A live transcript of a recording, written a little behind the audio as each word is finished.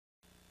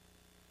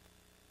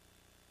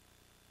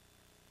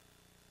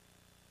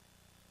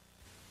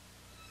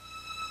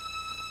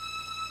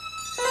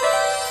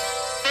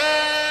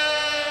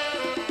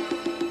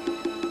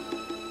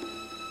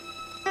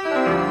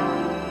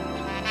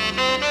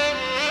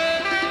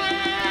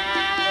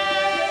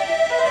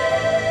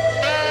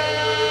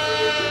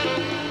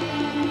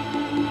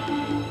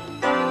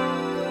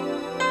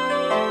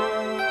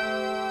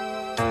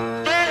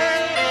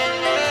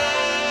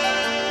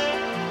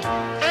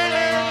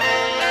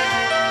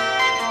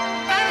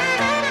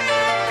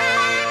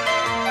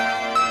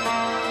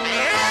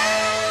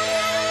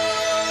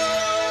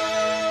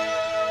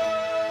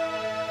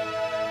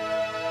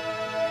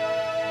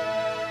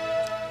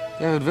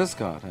David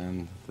Viscott,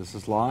 and this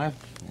is live,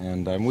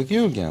 and I'm with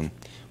you again.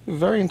 A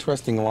very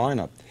interesting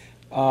lineup.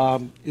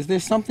 Is there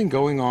something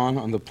going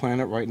on the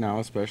planet right now,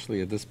 especially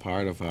at this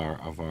part of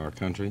our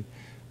country?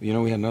 You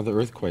know, we had another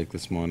earthquake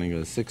this morning, a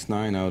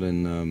 6.9 out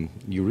in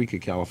Eureka,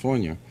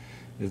 California.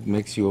 It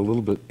makes you a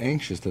little bit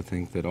anxious to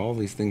think that all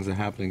these things are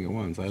happening at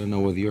once. I don't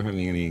know whether you're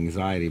having any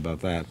anxiety about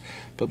that,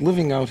 but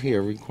living out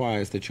here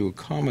requires that you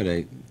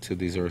accommodate to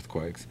these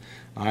earthquakes.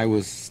 I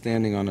was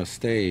standing on a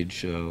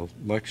stage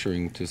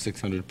lecturing to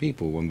 600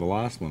 people when the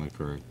last one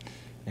occurred,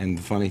 and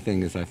the funny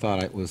thing is I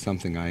thought it was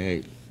something I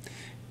ate.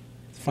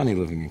 It's funny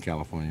living in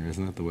California,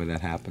 isn't it, the way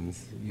that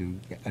happens? You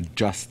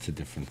adjust to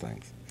different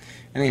things.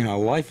 Anyhow,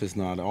 life is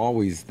not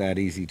always that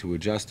easy to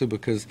adjust to,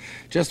 because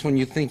just when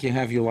you think you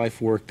have your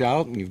life worked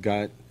out and you've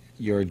got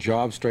your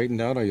job straightened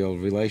out or your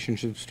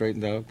relationship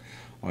straightened out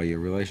or your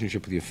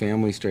relationship with your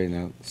family straightened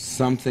out,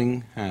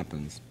 something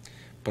happens.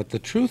 But the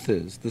truth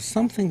is, the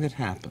something that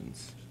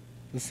happens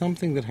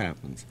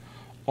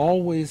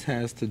always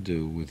has to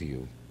do with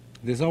you.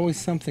 There's always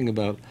something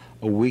about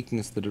a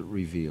weakness that it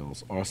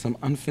reveals or some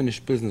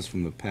unfinished business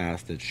from the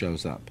past that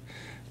shows up.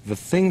 The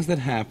things that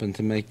happen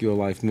to make your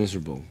life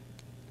miserable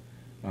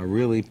are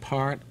really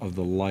part of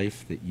the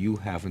life that you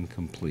haven't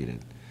completed,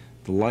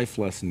 the life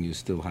lesson you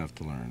still have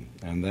to learn.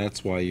 And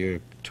that's why you're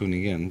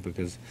tuning in,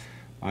 because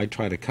I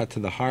try to cut to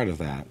the heart of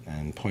that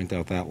and point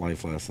out that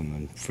life lesson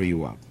and free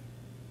you up.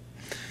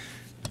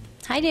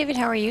 Hi, David.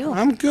 How are you?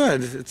 I'm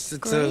good. It's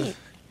Great.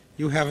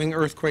 You having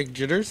earthquake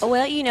jitters?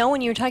 Well, you know, when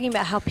you were talking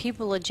about how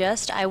people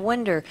adjust, I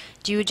wonder,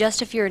 do you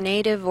adjust if you're a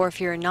native or if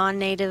you're a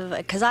non-native?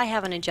 Because I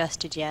haven't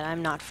adjusted yet.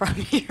 I'm not from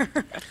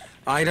here.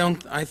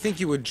 I think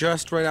you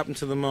adjust right up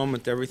until the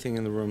moment everything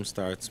in the room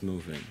starts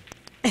moving.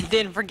 And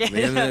then forget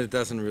And then it. it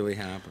doesn't really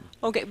happen.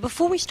 Okay,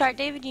 before we start,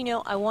 David, you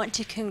know, I want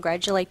to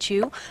congratulate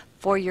you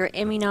for your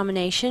Emmy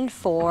nomination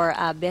for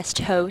Best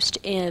Host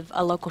of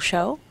a Local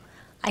Show.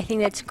 I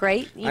think that's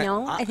great.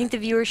 I think the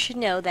viewers should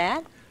know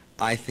that.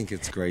 I think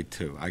it's great,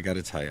 too. I got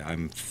to tell you,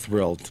 I'm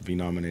thrilled to be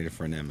nominated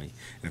for an Emmy.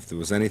 And if there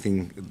was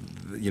anything,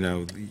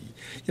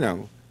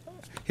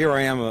 here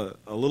I am,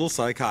 a little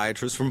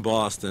psychiatrist from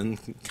Boston,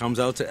 comes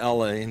out to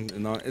L.A., and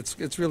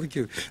it's really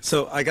cute.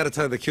 So I got to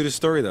tell you the cutest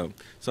story, though.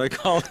 So I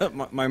called up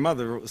my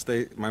mother.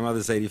 My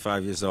mother's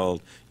 85 years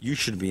old. You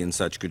should be in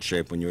such good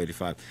shape when you're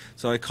 85.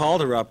 So I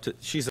called her up.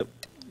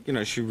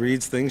 She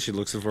reads things. She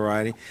looks at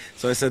variety.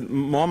 So I said,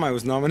 Mom, I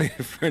was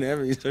nominated for an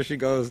Emmy. So she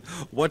goes,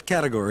 what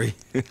category?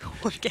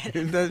 What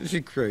category? Isn't she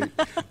great?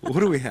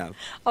 What do we have?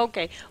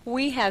 Okay,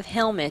 we have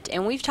Helmut,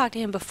 and we've talked to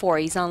him before.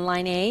 He's on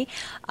line A.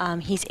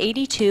 He's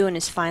 82 and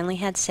has finally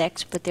had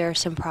sex, but there are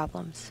some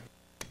problems.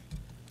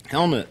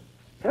 Helmut.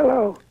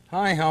 Hello.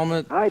 Hi,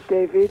 Helmut. Hi,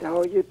 David. How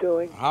are you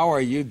doing? How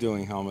are you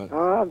doing, Helmut?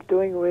 I'm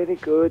doing really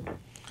good.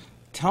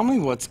 Tell me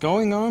what's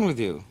going on with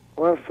you.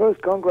 Well,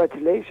 first,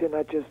 congratulations.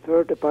 I just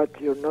heard about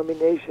your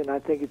nomination. I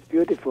think it's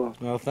beautiful.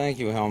 Well, thank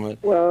you, Helmut.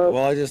 Well,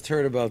 I just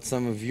heard about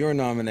some of your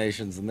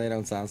nominations, and they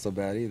don't sound so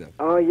bad either.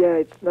 Oh, yeah,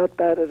 it's not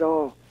bad at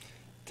all.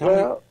 Tell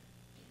me.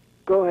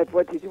 Go ahead.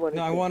 What did you want to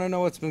say? No, I want to know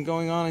what's been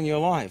going on in your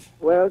life.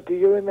 Well, do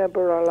you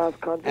remember our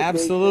last conversation?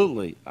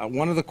 Absolutely.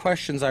 One of the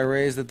questions I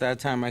raised at that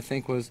time, I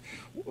think, was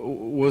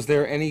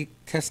there any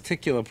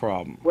testicular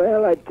problem?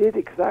 Well, I did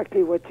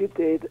exactly what you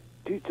did.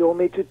 You told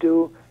me to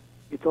do.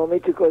 You told me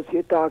to go see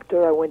a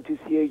doctor. I went to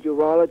see a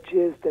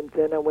urologist, and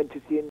then I went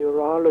to see a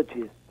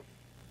neurologist.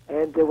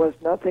 And there was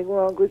nothing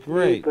wrong with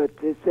me, but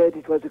they said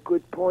it was a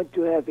good point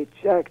to have it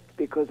checked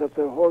because of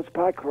the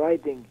horseback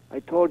riding. I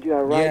told you I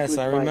ride Yes,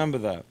 I remember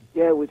that.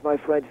 Yeah, with my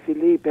friend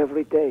Philippe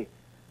every day.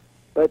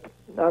 But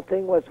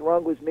nothing was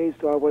wrong with me,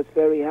 so I was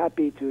very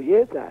happy to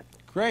hear that.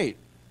 Great.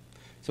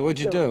 So what'd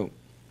you do?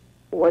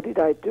 What did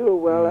I do?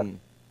 Well,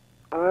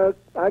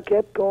 I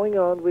kept going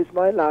on with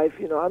my life.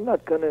 You know, I'm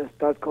not going to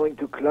start going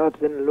to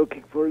clubs and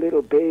looking for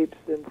little babes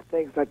and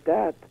things like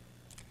that.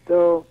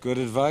 So good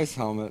advice,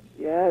 Helmut.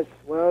 Yes,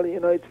 well, you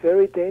know, it's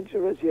very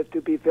dangerous. You have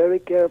to be very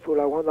careful.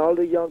 I want all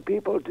the young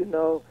people to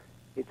know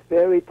it's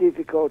very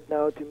difficult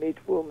now to meet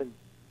women,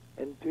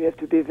 and you have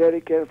to be very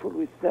careful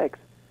with sex.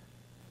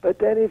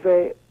 But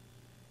anyway,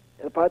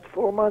 about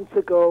 4 months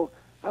ago,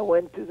 I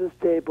went to the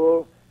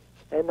stable,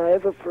 and I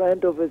have a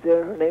friend over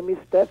there. Her name is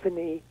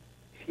Stephanie.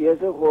 She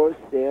has a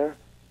horse there,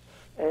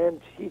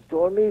 and she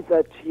told me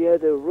that she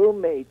had a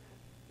roommate.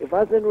 It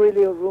wasn't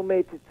really a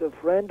roommate. It's a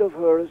friend of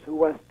hers who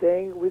was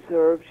staying with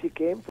her. She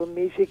came from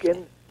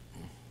Michigan.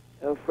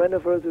 A friend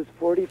of hers is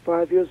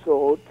 45 years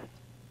old,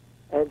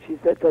 and she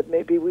said that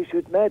maybe we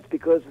should match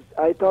because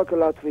I talk a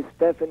lot with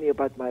Stephanie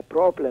about my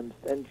problems,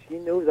 and she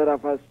knew that I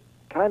was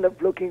kind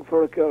of looking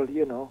for a girl,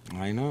 you know.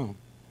 I know.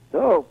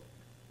 So,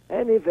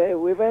 anyway,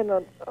 we went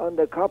on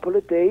a couple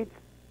of dates,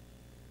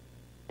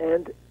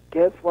 and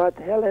guess what?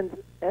 Helen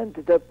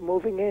ended up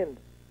moving in.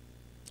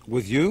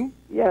 With you?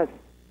 Yes.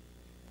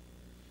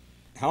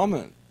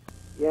 Helmut.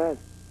 Yes.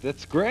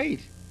 That's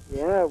great.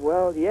 Yeah,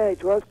 well, yeah,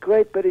 it was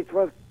great, but it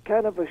was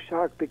kind of a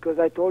shock because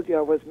I told you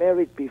I was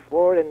married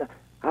before and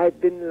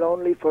I'd been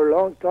lonely for a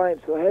long time,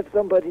 so have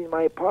somebody in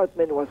my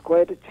apartment was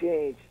quite a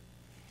change.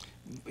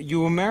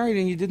 You were married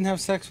and you didn't have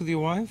sex with your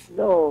wife?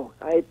 No,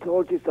 I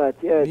told you that,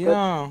 yeah.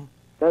 Yeah.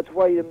 That's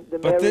why the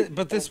marriage...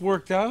 But this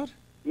worked out?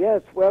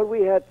 Yes, well,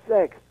 we had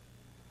sex.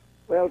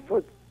 Well,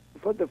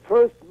 for the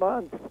first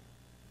month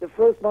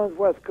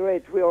was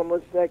great. We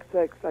almost sex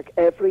like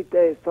every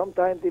day,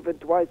 sometimes even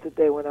twice a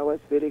day when I was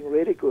feeling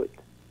really good.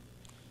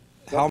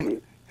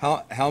 Helmut,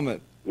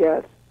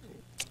 Yes.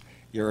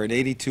 you're an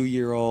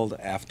 82-year-old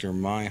after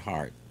my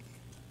heart.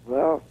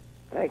 Well,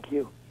 thank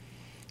you.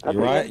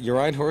 You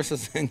ride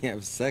horses and you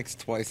have sex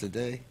twice a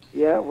day?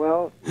 Yeah,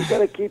 well, you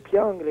gotta keep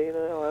young, you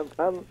know.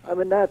 I'm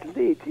an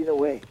athlete in a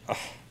way. Oh,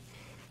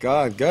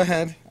 God, go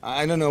ahead.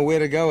 I don't know where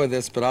to go with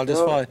this, but I'll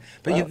just follow.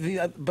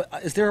 But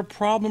but is there a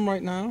problem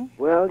right now?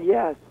 Well,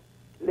 yes.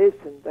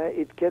 Listen,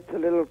 it gets a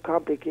little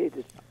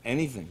complicated.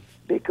 Anything?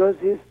 Because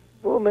his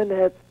woman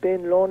has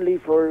been lonely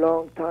for a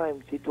long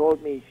time. She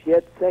told me she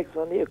had sex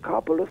only a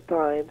couple of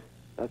times.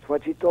 That's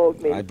what she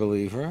told me. I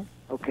believe her.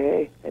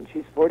 Okay, and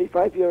she's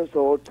 45 years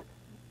old.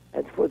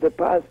 And for the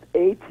past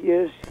 8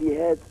 years,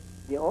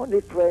 the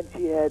only friend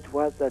she had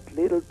was that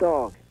little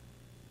dog.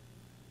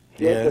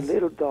 She had a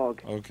little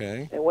dog.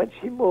 Okay. And when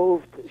she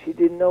moved, she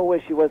didn't know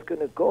where she was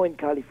going to go in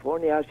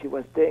California. She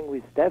was staying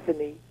with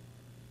Stephanie.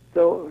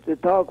 So the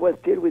dog was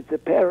still with the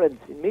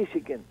parents in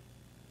Michigan.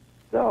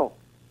 So,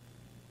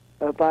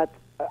 about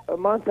a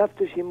month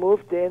after she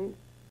moved in,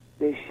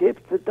 they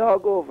shipped the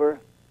dog over,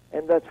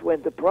 and that's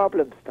when the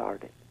problem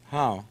started.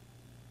 How?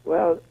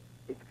 Well,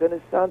 it's going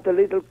to sound a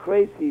little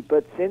crazy,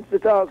 but since the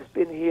dog's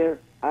been here,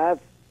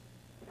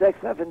 sex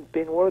haven't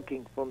been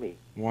working for me.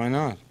 Why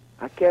not?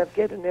 I can't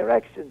get an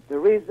erection. The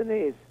reason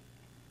is,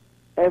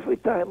 every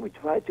time we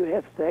try to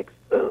have sex,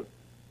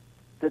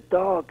 the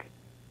dog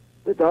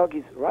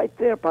is right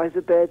there by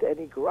the bed and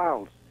he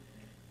growls.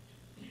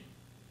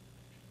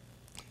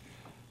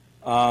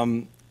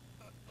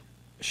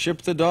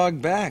 Ship the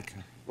dog back.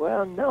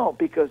 Well, no,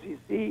 because you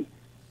see,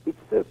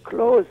 it's a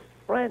close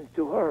friend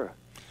to her.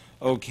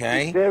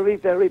 Okay. It's very,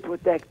 very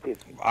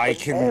protective.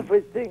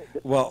 Everything.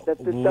 Well,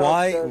 that the dog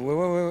why? does.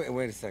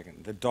 Wait a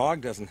second. The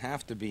dog doesn't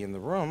have to be in the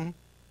room.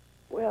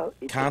 Well,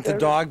 Can't the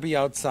dog be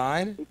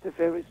outside? It's a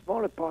very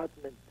small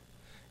apartment.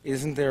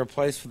 Isn't there a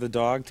place for the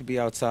dog to be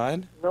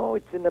outside? No,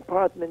 it's an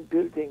apartment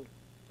building.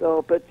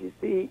 So, but you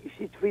see,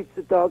 she treats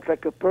the dog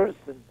like a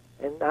person,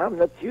 and I'm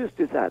not used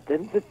to that.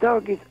 And the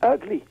dog is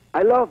ugly.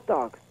 I love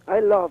dogs,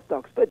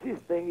 but this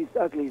thing is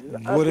ugly.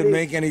 Would it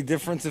make any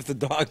difference if the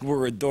dog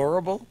were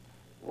adorable?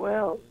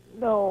 Well,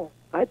 no,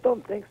 I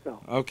don't think so.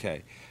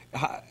 Okay.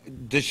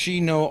 Does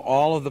she know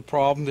all of the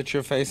problem that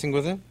you're facing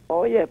with it?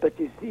 Oh, yeah, but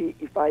you see,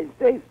 if I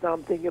say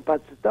something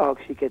about the dog,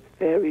 she gets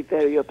very,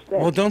 very upset.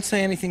 Well, don't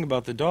say anything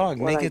about the dog.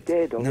 Well, Make I it.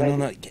 did already.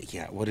 No.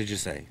 Yeah, what did you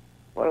say?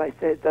 Well, I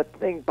said that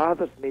thing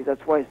bothers me.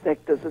 That's why sex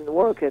doesn't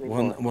work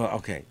anymore. Well,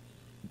 okay.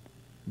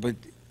 But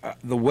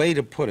the way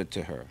to put it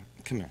to her,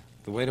 come here,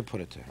 the way to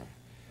put it to her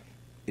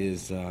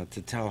is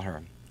to tell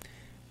her,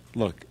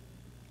 look,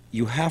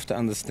 you have to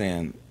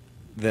understand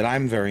that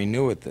I'm very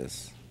new at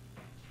this.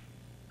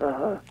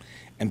 Uh-huh.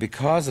 And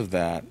because of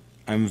that,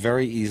 I'm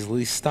very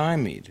easily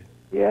stymied.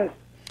 Yes.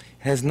 It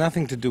has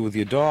nothing to do with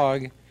your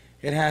dog.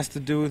 It has to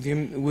do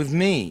with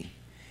me.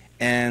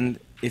 And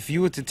if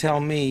you were to tell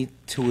me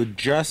to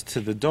adjust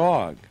to the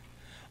dog,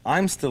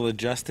 I'm still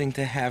adjusting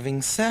to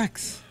having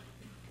sex.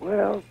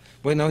 Well...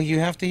 Wait, no, you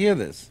have to hear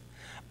this.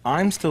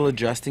 I'm still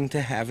adjusting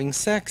to having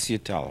sex, you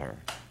tell her.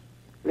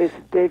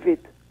 Listen, David,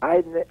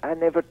 I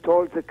never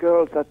told the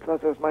girls that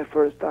was my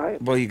first time.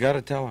 Well, you got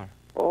to tell her.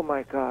 Oh,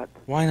 my God.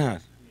 Why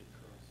not?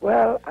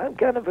 Well, I'm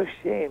kind of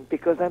ashamed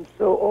because I'm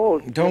so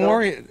old. Don't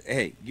worry.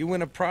 Hey, you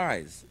win a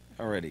prize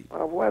already.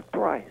 What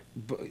prize?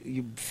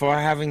 For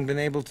having been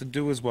able to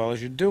do as well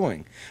as you're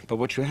doing. But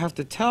what you have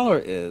to tell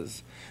her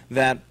is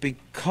that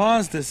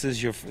because this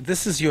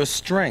is your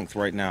strength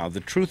right now, the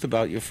truth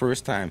about your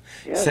first time.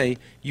 Yes. Say,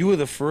 you were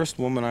the first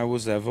woman I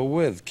was ever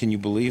with. Can you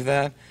believe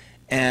that?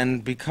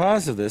 And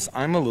because of this,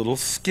 I'm a little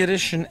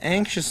skittish and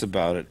anxious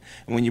about it.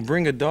 And when you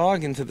bring a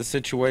dog into the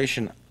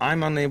situation,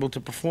 I'm unable to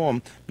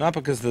perform, not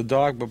because of the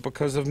dog, but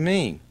because of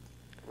me.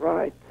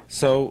 Right.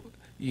 So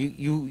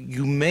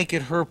you make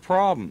it her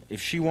problem.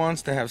 If she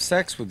wants to have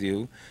sex with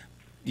you,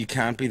 you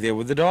can't be there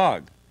with the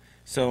dog.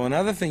 So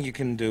another thing you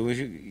can do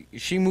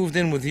is she moved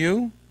in with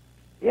you?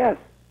 Yes.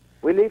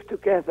 We live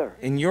together.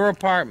 In your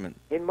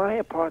apartment? In my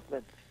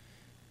apartment.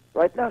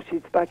 Right now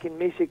she's back in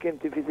Michigan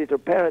to visit her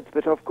parents,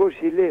 but of course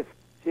she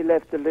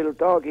left the little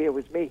dog here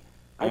with me.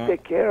 I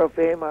take care of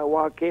him, I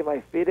walk him,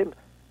 I feed him.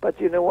 But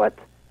you know what?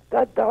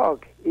 That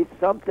dog is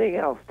something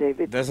else,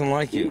 David. Doesn't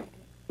like you.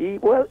 He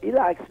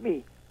likes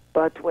me.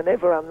 But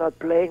whenever I'm not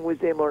playing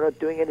with him or not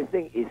doing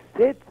anything, he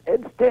sits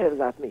and stares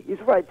at me. He's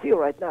right here,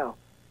 right now.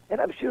 And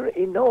I'm sure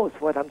he knows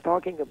what I'm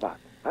talking about.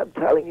 I'm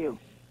telling you.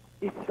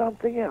 He's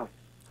something else.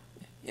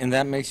 And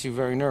that makes you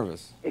very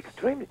nervous?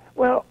 Extremely.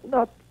 Well,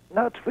 not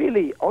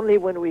really. Only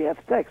when we have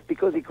sex,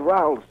 because he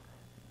growls.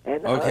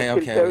 And I feel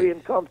very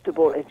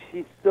uncomfortable. And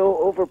she's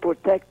so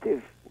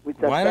overprotective with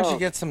that Why dog. don't you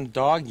get some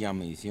dog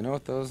yummies? You know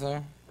what those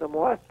are? Some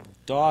what?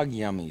 Dog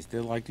yummies.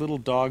 They're like little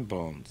dog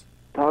bones.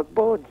 Dog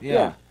bones?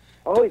 Yeah.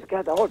 Oh, he's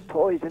got all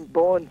toys and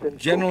bones and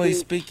Generally cookies.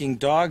 speaking,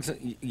 dogs,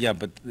 yeah,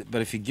 but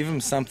if you give him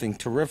something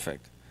terrific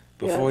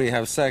before Yeah. you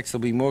have sex,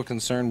 he'll be more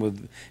concerned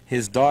with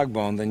his dog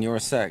bone than your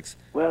sex.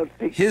 Well,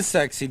 His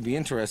sex he'd be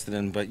interested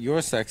in, but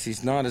your sex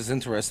he's not as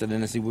interested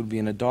in as he would be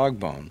in a dog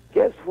bone.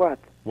 guess what?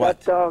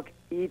 What? That dog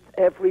eats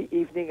every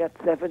evening at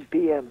 7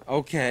 p.m.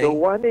 Okay. So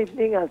one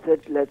evening I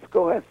said, let's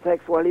go have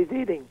sex while he's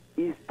eating.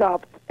 He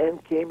stopped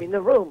and came in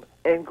the room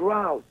and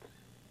growled.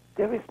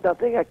 There is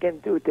nothing I can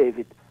do,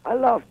 David. I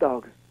love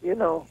dogs, you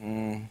know.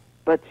 Mm.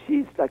 But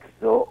she's like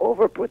so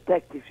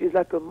overprotective. She's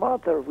like a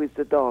mother with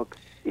the dog.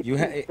 It's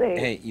insane.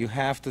 Hey, you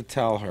have to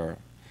tell her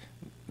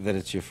that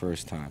it's your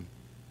first time.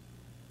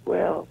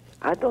 Well,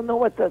 I don't know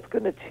what that's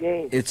going to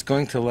change. It's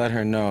going to let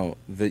her know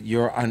that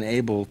you're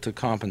unable to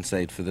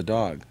compensate for the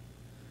dog.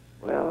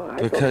 Well, I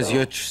Because don't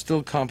know. you're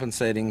still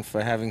compensating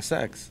for having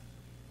sex.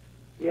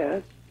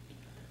 Yes.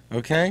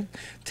 Okay?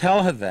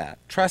 Tell her that.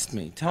 Trust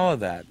me. Tell her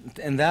that.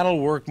 And that'll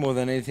work more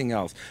than anything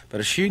else. But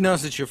if she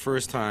knows it's your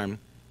first time,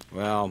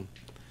 well,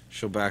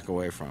 she'll back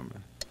away from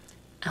it.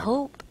 I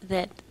hope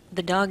that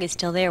the dog is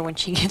still there when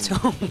she gets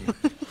home.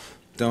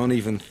 Don't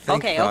even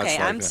think Okay, thoughts okay,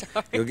 like I'm that.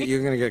 sorry.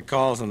 You're going to get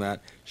calls on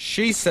that.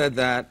 She said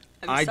that.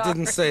 I'm I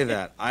didn't sorry. say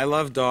that. I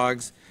love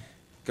dogs.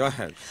 Go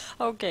ahead.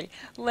 Okay,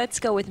 let's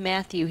go with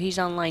Matthew. He's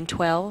on line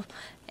 12,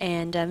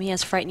 and he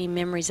has frightening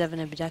memories of an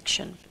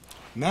abduction.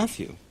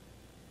 Matthew.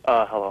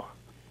 Hello.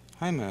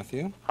 Hi,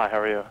 Matthew. Hi, how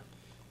are you?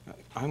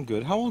 I'm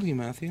good. How old are you,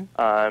 Matthew?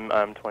 I'm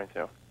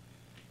 22.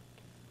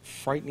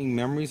 Frightening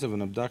memories of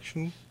an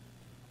abduction?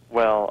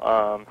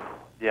 Well,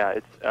 yeah,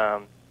 it's,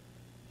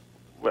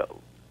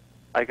 well,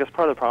 I guess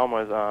part of the problem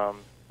was,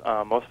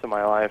 most of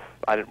my life,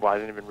 I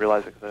didn't even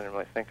realize it because I didn't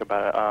really think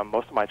about it.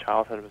 Most of my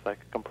childhood was like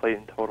a complete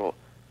and total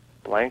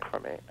blank for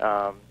me.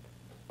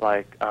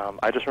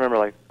 I just remember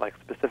like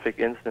specific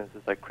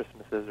instances like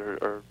Christmases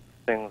or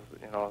things,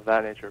 you know, of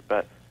that nature,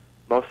 but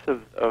most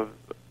of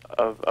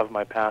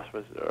my past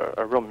was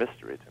a real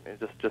mystery to me.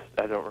 Just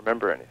I don't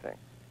remember anything.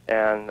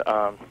 And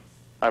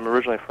I'm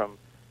originally from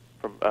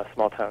a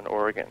small town in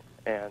Oregon,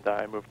 and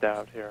I moved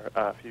out here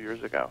a few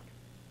years ago.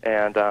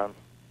 And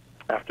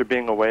after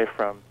being away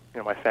from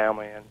my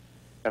family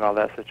and all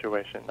that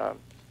situation,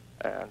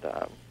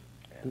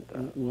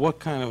 What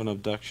kind of an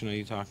abduction are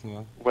you talking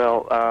about?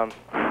 well,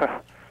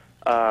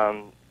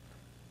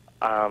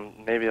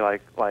 maybe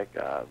like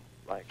a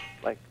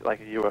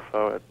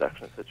UFO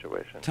abduction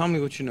situation. Tell me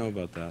what you know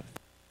about that.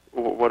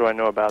 What do I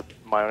know about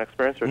my own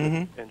experience, or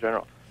just in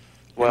general?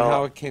 And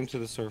how it came to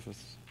the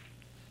surface.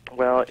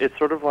 Well, it's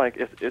sort of like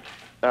it's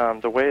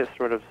the way it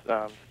sort of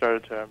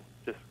started to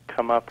just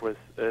come up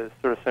is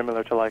sort of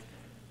similar to like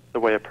the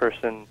way a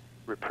person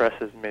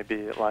represses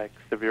maybe like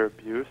severe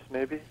abuse,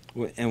 maybe.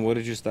 And what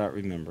did you start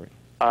remembering?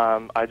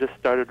 I just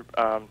started.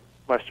 I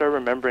started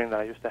remembering that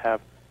I used to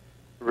have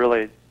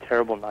really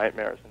terrible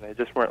nightmares, and they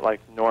just weren't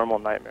like normal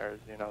nightmares.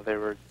 You know, they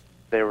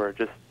were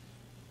just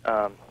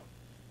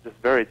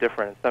very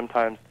different. And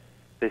sometimes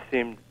they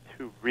seemed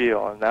too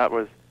real, and that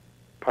was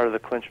part of the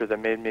clincher that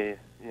made me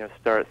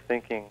start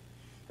thinking.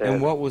 That,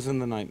 And what was in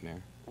the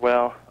nightmare?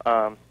 well,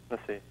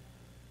 let's see.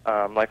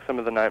 Like some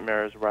of the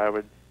nightmares where I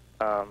would,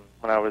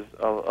 when I was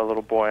a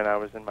little boy and I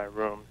was in my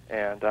room,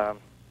 and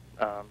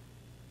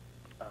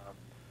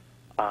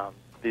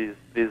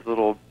these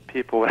little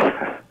people,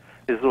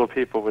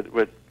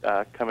 would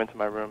come into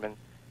my room,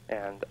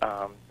 and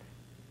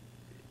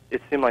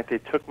it seemed like they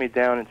took me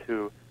down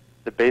into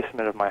the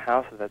basement of my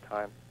house at that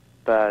time,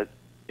 but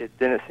it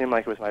didn't seem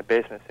like it was my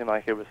basement. It seemed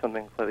like it was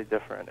something completely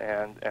different,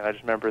 and I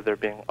just remember there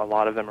being a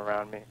lot of them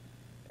around me,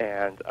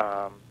 and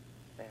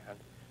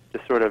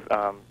just sort of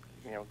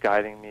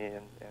guiding me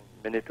and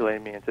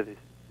manipulating me into these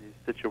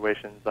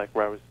situations, like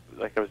where I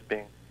was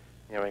being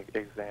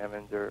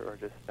examined or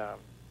just a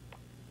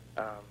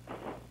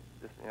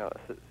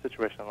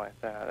situation like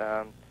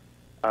that.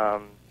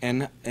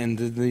 And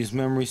did these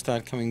memories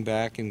start coming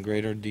back in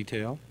greater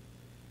detail?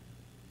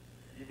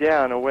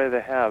 Yeah, in a way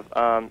they have.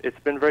 It's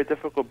been very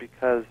difficult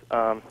because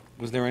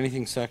Was there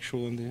anything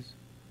sexual in these?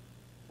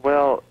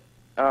 well,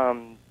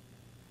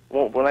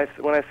 when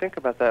I think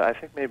about that, I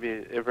think maybe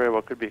it very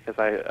well could be because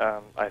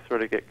I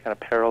sort of get kind of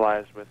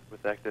paralyzed with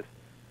like this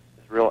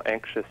real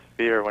anxious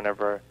fear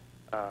whenever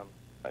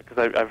because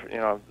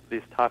I've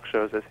these talk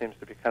shows, it seems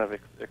to be kind of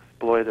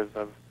exploitive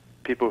of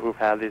people who've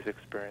had these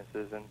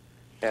experiences,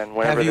 and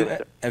whenever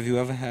Have you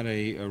ever had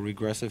a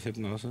regressive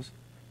hypnosis?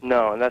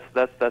 No, and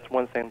that's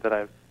one thing that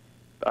I've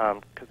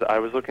because I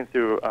was looking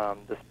through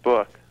this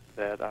book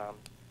that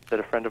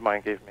a friend of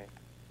mine gave me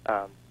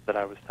that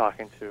I was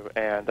talking to,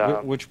 and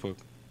Which book?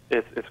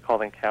 it's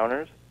called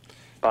Encounters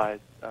by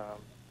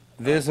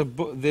There's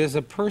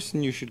a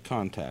person you should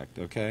contact,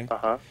 okay?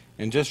 uh-huh.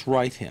 And just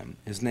write him.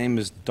 His name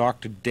is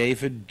Dr.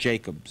 David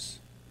Jacobs.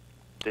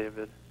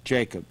 David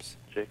Jacobs.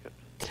 Jacobs.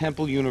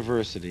 Temple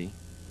University.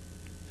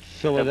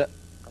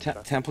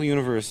 Temple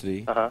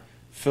University, Uh-huh.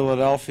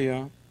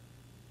 Philadelphia,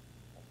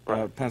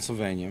 Right.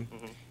 Pennsylvania.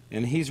 Mhm.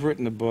 And he's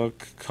written a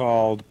book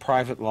called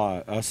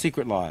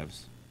Secret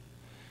Lives.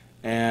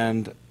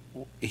 And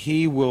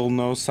he will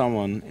know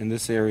someone in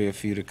this area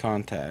for you to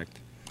contact.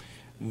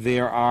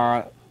 There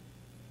are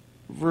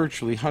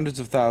virtually hundreds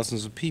of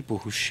thousands of people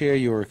who share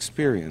your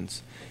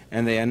experience,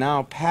 and they are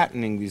now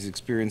patenting these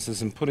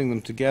experiences and putting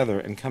them together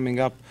and coming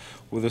up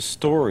with a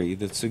story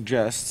that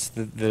suggests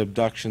that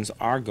abductions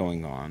are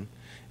going on.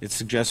 It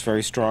suggests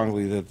very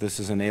strongly that this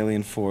is an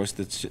alien force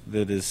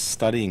that is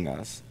studying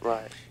us.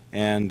 Right.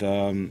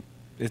 And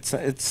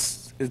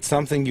it's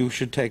something you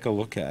should take a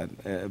look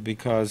at,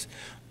 because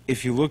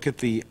if you look at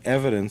the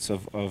evidence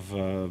of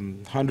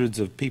hundreds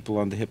of people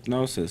under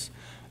hypnosis,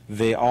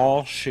 they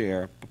all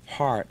share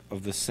part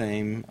of the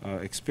same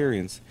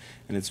experience,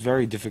 and it's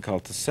very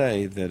difficult to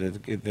say that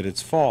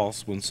it's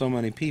false when so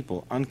many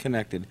people,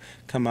 unconnected,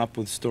 come up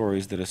with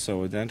stories that are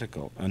so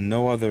identical, and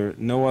no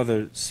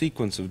other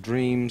sequence of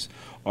dreams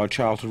or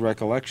childhood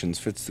recollections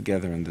fits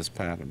together in this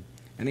pattern.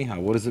 Anyhow,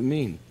 what does it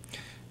mean?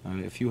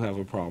 If you have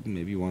a problem,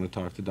 maybe you want to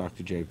talk to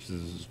Dr. Japes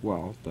as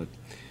well, but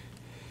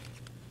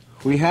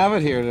we have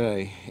it here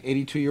today.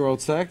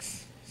 82-year-old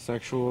sex,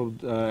 sexual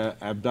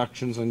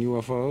abductions on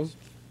UFOs.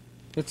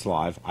 It's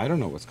live. I don't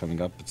know what's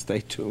coming up, but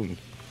stay tuned.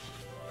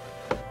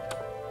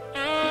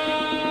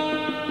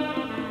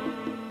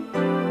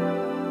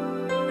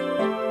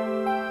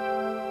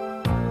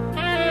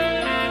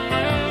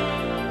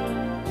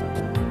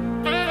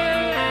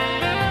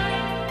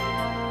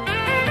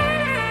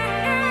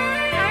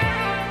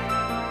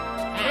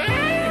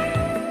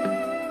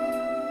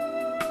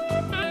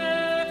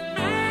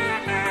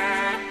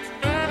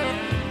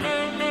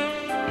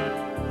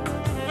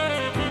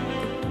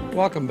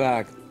 Welcome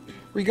back.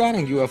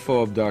 Regarding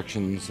UFO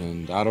abductions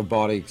and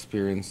out-of-body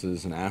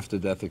experiences and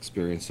after-death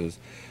experiences,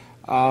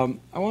 I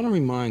want to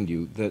remind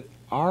you that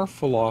our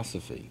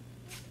philosophy,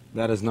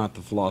 that is not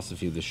the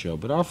philosophy of the show,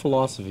 but our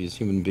philosophy as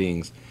human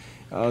beings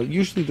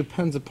usually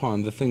depends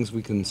upon the things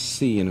we can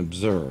see and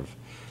observe.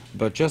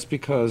 But just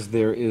because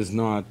there is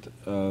not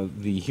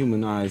the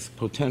human eye's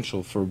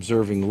potential for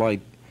observing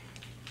light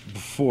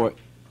before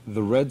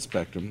the red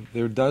spectrum,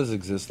 there does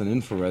exist an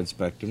infrared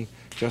spectrum,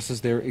 just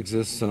as there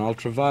exists an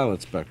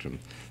ultraviolet spectrum.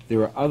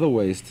 There are other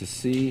ways to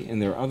see,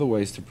 and there are other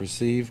ways to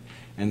perceive,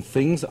 and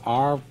things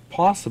are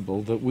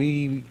possible that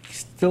we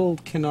still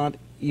cannot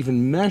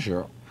even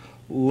measure,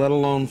 let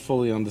alone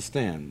fully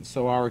understand.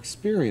 So our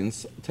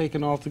experience,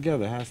 taken all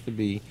together, has to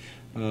be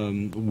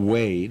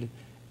weighed.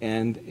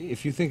 And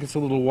if you think it's a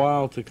little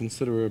wild to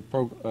consider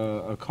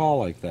a call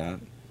like that,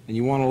 and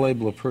you want to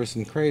label a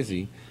person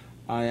crazy,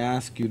 I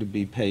ask you to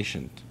be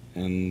patient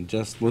and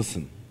just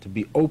listen, to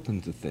be open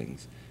to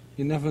things.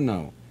 You never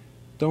know.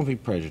 Don't be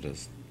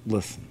prejudiced.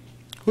 Listen.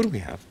 Who do we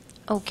have?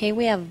 Okay,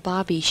 we have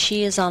Bobby.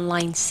 She is on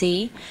line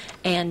C,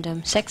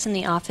 and sex in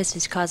the office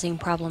is causing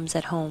problems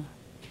at home.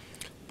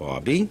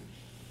 Bobby?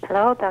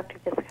 Hello, Dr.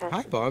 Viscott.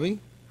 Hi, Bobby.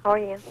 How are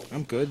you?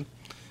 I'm good.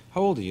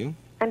 How old are you?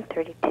 I'm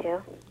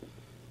 32.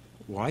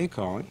 Why are you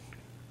calling?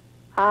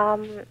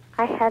 I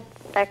had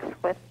sex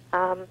with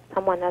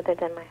someone other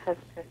than my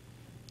husband.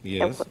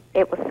 Yes.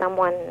 It was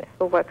someone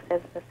who works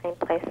at the same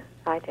place as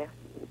I do.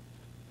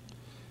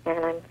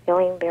 And I'm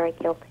feeling very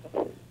guilty.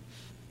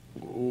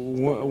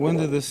 When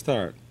did this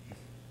start?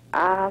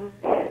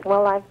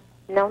 Well, I've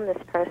known this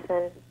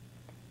person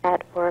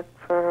at work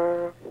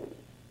for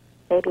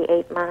maybe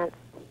 8 months.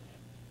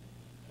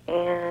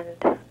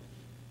 And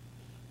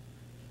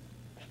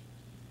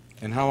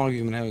how long have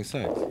you been having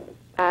sex?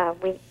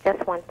 we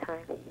just one time.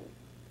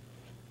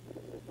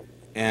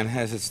 And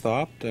has it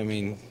stopped? I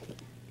mean,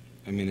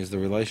 is the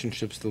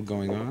relationship still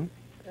going on?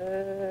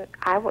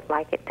 I would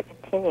like it to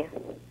continue.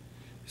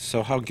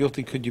 So how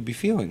guilty could you be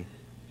feeling?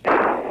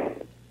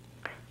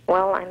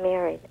 Well, I'm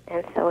married,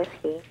 and so is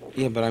he.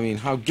 Yeah, but I mean,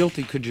 how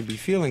guilty could you be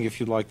feeling if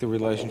you'd like the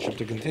relationship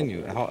to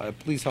continue?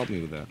 Please help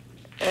me with that.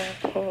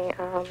 Okay,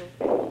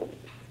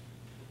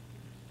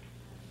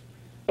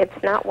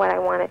 it's not what I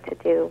wanted to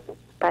do,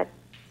 but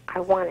I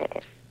wanted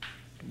it.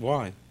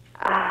 Why?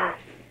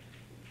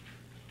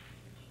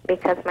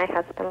 Because my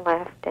husband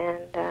left,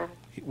 and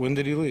When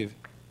did he leave?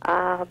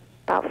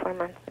 about 4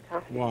 months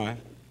ago. Why?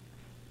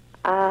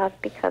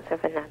 Because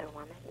of another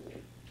woman.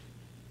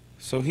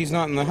 So he's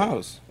not in the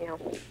house? No.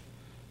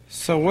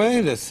 So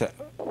wait a sec.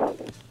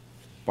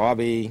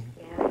 Bobby,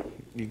 Yes.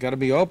 you got to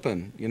be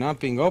open. You're not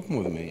being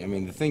open with me. I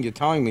mean, the thing you're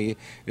telling me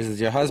is that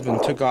your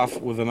husband took off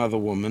with another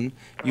woman.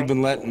 You've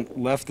been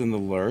left in the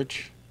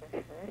lurch,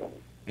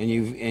 and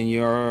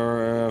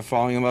you're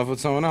falling in love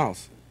with someone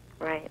else.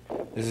 Right.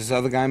 Is this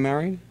other guy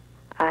married?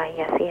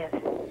 Yes, he is.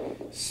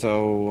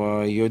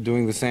 So you're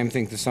doing the same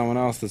thing to someone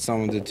else that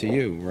someone did to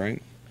you,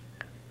 right?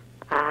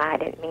 I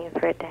didn't mean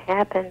for it to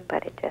happen,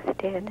 but it just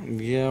did.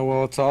 Yeah,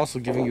 well, it's also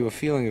giving you a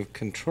feeling of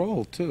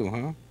control, too,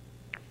 huh?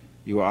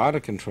 You were out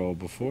of control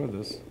before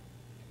this.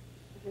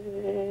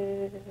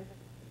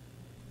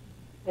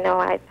 No,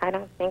 I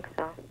don't think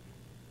so.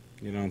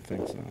 You don't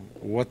think so?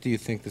 What do you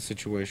think the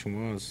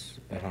situation was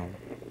at home?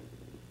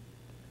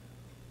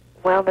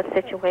 Well, the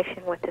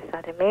situation with this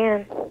other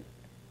man,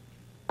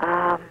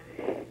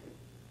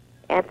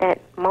 at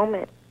that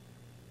moment,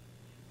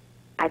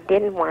 I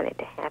didn't want it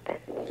to happen.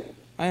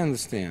 I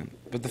understand.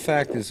 But the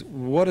fact is,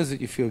 what is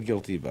it you feel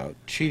guilty about?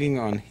 Cheating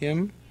on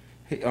him,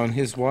 on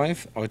his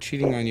wife, or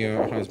cheating on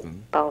your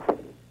husband? Both.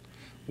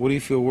 What do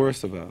you feel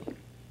worse about?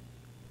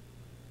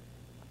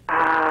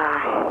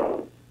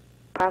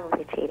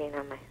 Probably cheating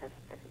on my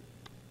husband.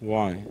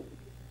 Why?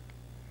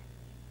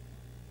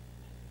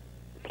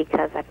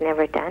 Because I've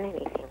never done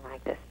anything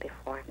like this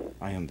before.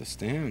 I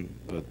understand,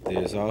 but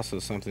there's also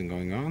something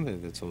going on there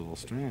that's a little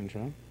strange,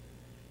 huh?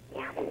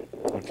 Yeah.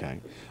 Okay.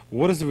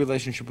 What is the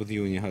relationship with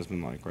you and your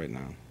husband like right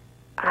now?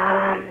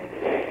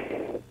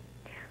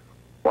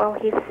 Well,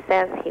 he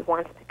says he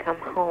wants to come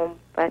home,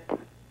 but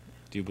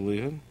Do you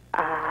believe it?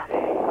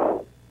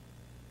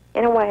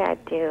 in a way I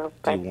do.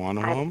 But Do you want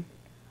him home?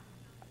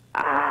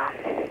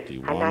 Do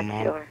you want I'm him not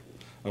home? sure.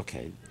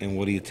 Okay. And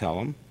what do you tell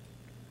him?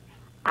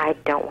 I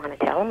don't want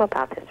to tell him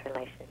about this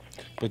relationship.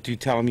 But do you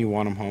tell him you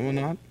want him home or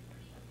not?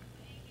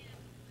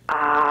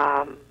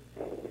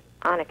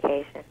 On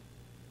occasion,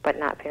 but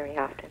not very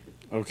often.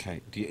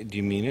 Okay. Do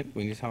you mean it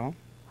when you tell him?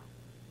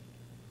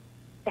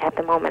 At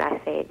the moment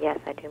I say it, yes,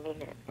 I do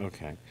mean it.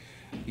 Okay.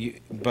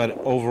 But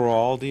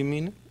overall, do you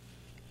mean it?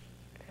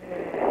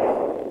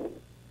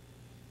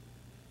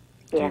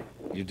 Yes,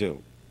 You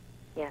do?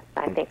 yes.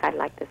 I think I'd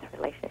like this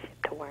relationship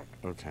to work.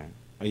 Okay.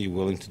 Are you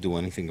willing to do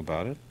anything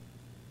about it?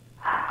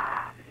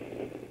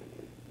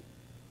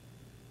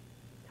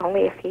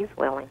 Only if he's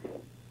willing.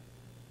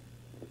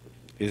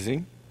 Is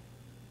he?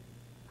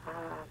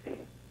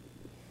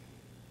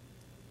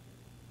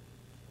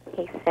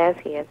 He says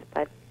he is,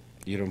 but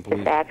You don't his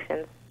believe?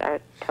 actions are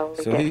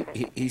totally So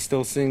different. he's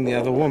still seeing the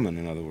other woman,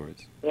 in other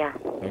words. Yeah,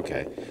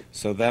 Okay.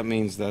 So that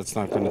means that's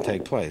not going to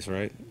take place,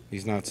 right?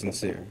 He's not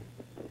sincere.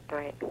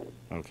 right.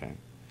 Okay.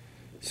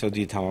 So do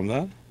you tell him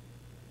that?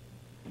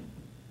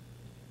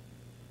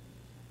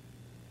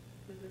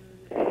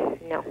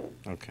 No.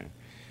 Okay.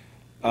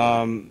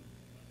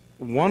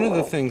 One of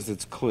the things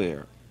that's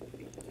clear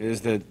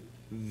is that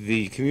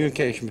the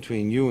communication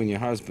between you and your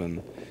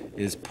husband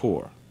is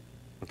poor.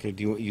 Okay,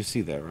 do you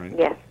see that, right?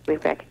 Yes, we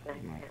recognize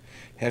Right. that.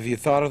 Have you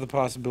thought of the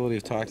possibility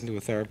of talking to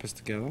a therapist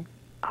together?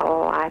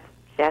 Oh, I've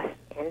just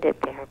ended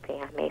therapy.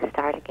 I may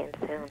start again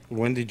soon.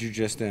 When did you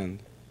just end?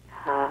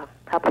 A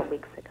couple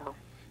weeks ago.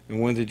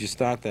 And when did you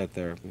start that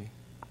therapy?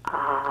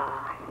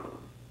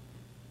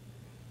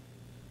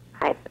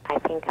 I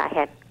think I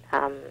had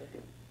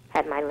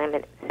had my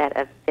limit set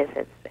of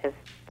visits as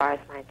far as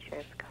my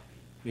insurance goes.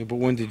 Yeah, but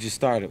when did you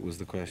start it was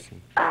the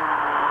question.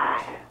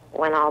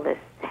 When all this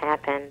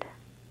happened,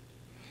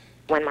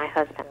 when my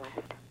husband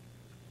left.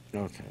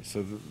 Okay,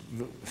 so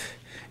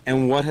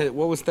and what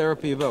was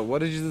therapy about? What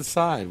did you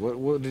decide?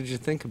 What did you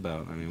think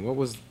about? I mean, what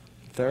was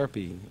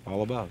therapy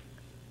all about?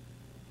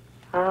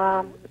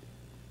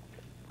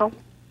 Well,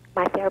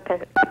 my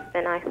therapist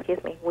and I,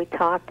 we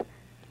talked,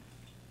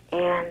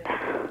 and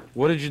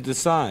What did you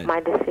decide? my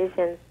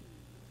decision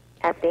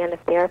at the end of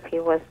therapy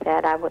was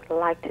that I would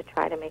like to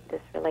try to make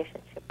this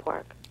relationship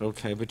work.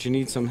 Okay, but you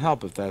need some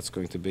help if that's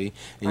going to be.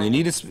 And Right. you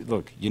need to,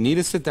 look, you need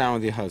to sit down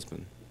with your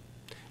husband.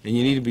 And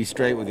you need to be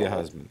straight with your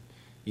husband.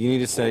 You need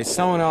to say,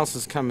 someone else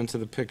has come into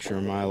the picture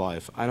in my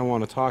life. I don't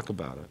want to talk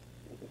about it.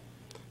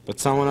 But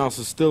someone else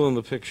is still in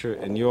the picture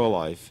in your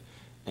life,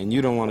 and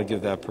you don't want to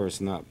give that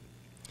person up.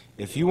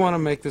 If you want to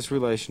make this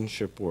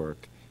relationship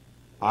work,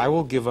 I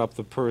will give up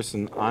the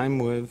person I'm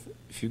with,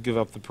 if you give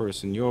up the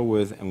person you're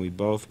with, and we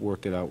both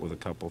work it out with a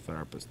couple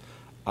therapists.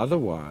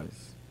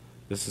 Otherwise,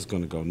 this is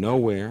going to go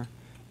nowhere,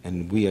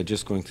 and we are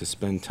just going to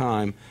spend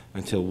time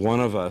until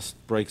one of us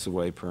breaks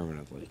away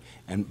permanently.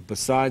 And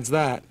besides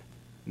that,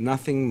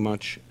 nothing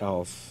much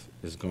else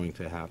is going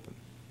to happen.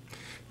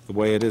 The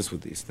way it is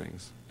with these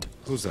things.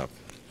 Who's up?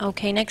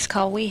 Okay, next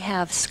call we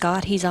have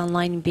Scott. He's on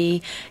line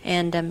B,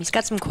 and he's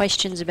got some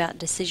questions about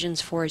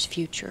decisions for his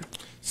future.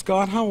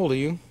 Scott, how old are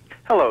you?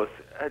 Hello,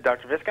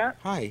 Dr. Viscott.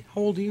 Hi,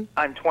 how old are you?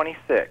 I'm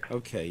 26.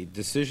 Okay,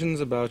 decisions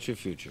about your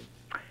future.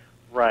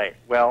 Right.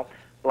 Well,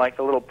 like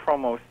the little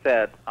promo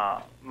said,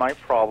 my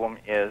problem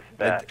is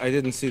that... I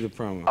didn't see the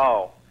promo.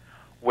 Oh,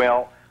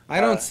 well... I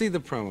don't see the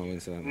promo,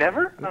 incidentally.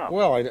 Never? Oh.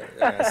 Well,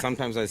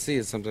 sometimes I see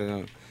it, sometimes I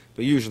don't.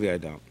 But usually I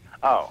don't.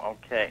 Oh,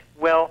 okay.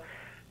 Well,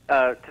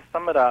 to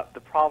sum it up,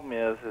 the problem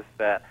is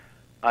that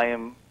I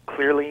am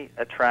clearly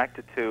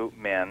attracted to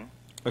men.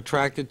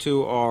 Attracted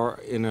to or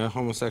in a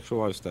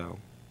homosexual lifestyle?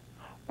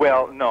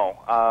 Well, no.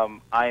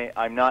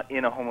 I'm not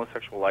in a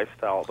homosexual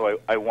lifestyle, although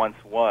I once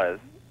was.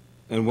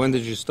 And when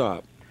did you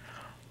stop?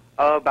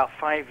 About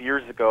 5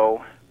 years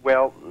ago.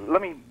 Well,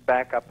 let me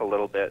back up a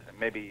little bit.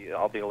 Maybe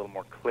I'll be a little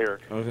more clear.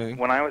 Okay.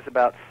 When I was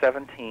about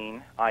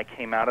 17, I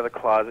came out of the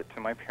closet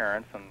to my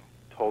parents and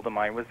told them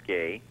I was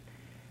gay.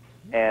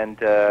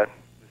 And as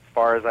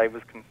far as I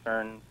was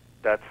concerned,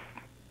 that's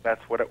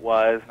what it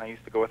was. And I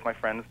used to go with my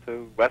friends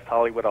to West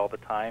Hollywood all the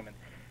time,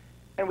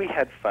 and we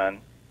had fun.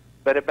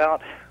 But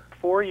about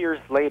 4 years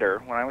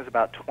later, when I was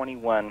about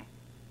 21,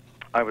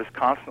 I was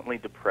constantly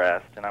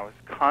depressed, and I was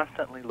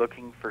constantly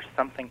looking for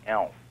something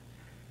else.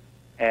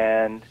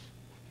 And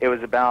it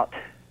was about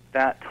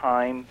that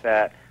time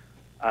that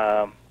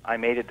I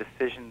made a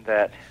decision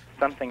that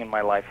something in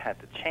my life had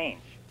to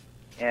change.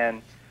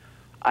 And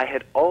I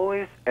had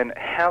always and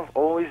have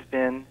always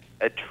been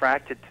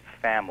attracted to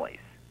families.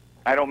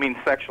 I don't mean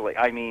sexually.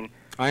 I mean...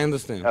 I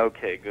understand.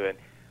 Okay, good.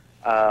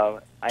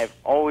 I've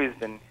always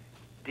been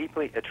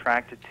deeply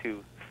attracted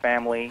to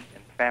family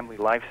and family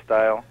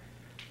lifestyle,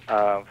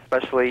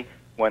 especially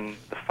when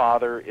the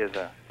father is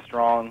a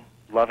strong,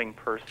 loving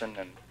person,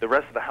 and the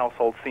rest of the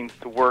household seems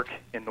to work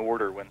in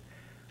order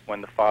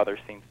when the father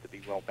seems to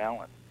be well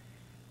balanced.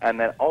 And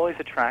that always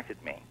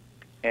attracted me.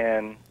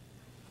 And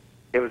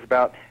it was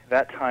about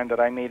that time that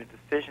I made a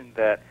decision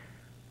that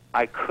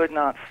I could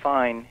not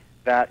find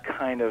that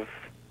kind of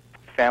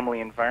family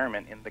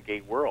environment in the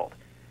gay world.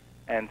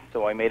 And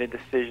so I made a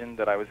decision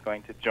that I was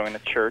going to join a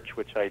church,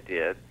 which I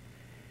did,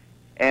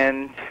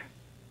 and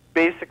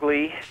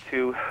basically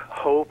to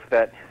hope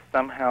that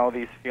somehow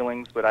these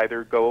feelings would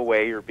either go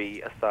away or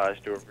be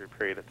assuaged over a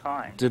period of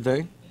time. Did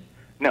they?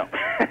 No,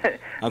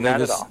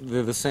 not at all.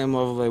 They're the same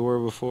level they were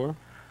before?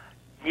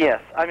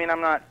 Yes, I mean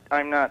I'm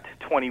not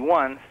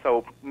 21,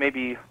 so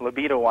maybe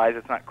libido-wise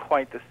it's not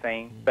quite the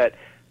same, but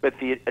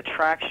the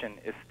attraction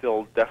is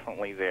still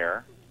definitely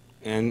there.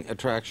 And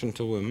attraction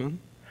to women?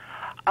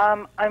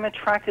 I'm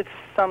attracted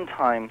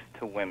sometimes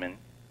to women,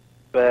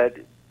 but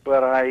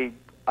I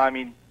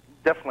mean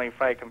definitely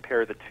if I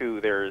compare the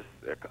two, there's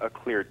a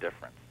clear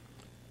difference.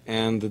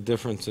 And the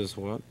difference is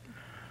what?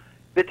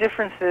 The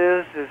difference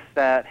is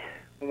that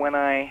when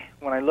I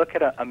look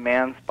at a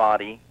man's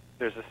body,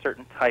 there's a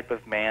certain type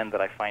of man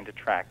that I find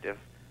attractive,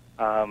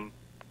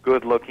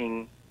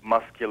 good-looking,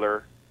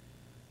 muscular,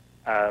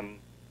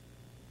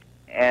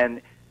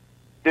 and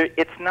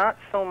it's not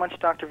so much,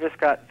 Dr.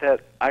 Viscott,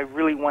 that I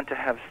really want to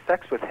have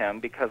sex with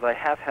him, because I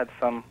have had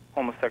some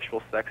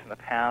homosexual sex in the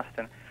past,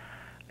 and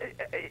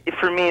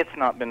for me it's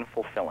not been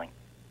fulfilling.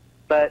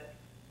 But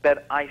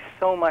that I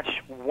so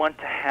much want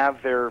to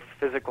have their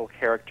physical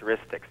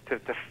characteristics, to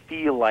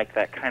feel like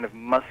that kind of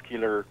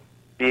muscular,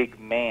 big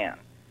man.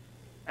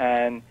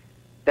 And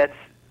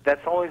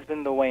that's always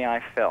been the way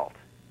I felt.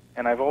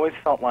 And I've always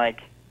felt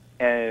like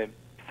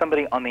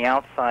somebody on the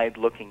outside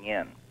looking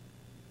in.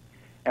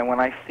 And when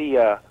I see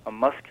a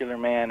muscular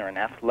man or an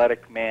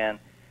athletic man,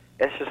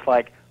 it's just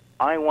like,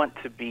 I want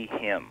to be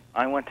him.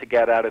 I want to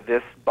get out of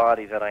this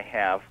body that I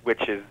have,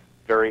 which is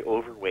very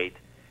overweight,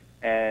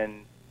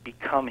 and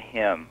become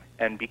him,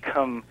 and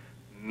become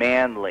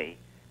manly,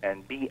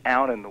 and be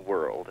out in the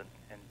world,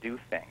 and do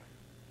things.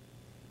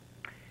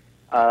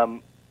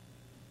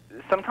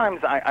 Sometimes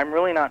I'm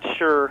really not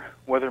sure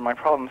whether my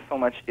problem so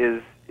much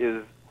is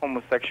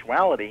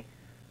homosexuality,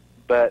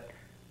 but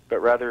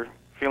rather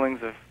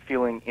feelings of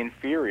feeling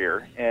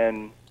inferior,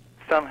 and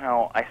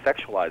somehow I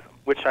sexualize them,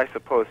 which I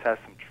suppose has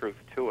some truth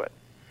to it.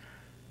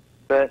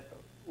 But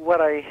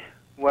what I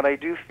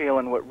do feel,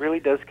 and what really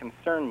does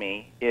concern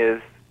me,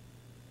 is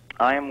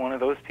I am one of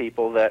those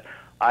people that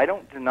I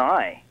don't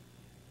deny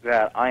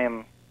that I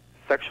am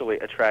sexually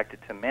attracted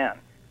to men.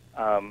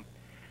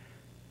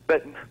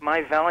 But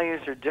my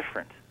values are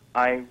different.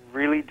 I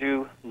really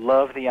do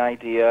love the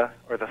idea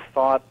or the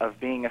thought of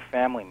being a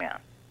family man,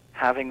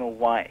 having a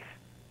wife,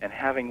 and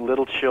having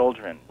little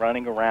children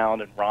running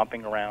around and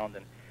romping around,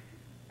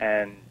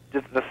 and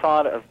just the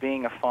thought of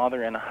being a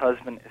father and a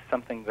husband is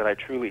something that I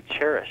truly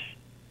cherish.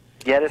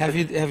 Yet Have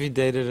you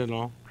dated at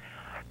all?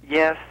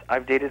 Yes,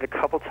 I've dated a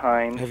couple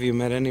times. Have you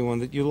met anyone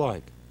that you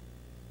like?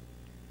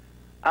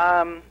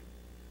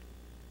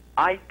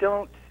 I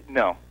don't.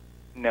 No.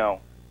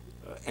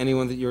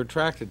 Anyone that you're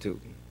attracted to?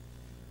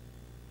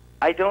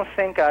 I don't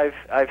think I've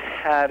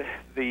had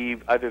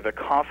either the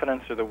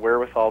confidence or the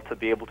wherewithal to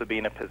be able to be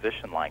in a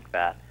position like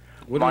that.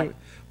 What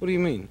do you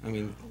mean? I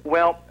mean,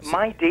 well,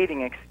 my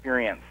dating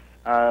experience,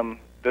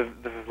 the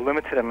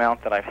limited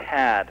amount that I've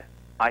had,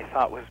 I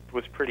thought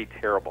was pretty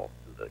terrible.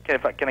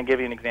 Can I give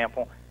you an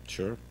example?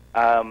 Sure.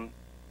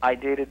 I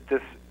dated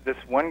this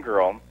one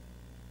girl,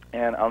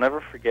 and I'll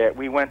never forget.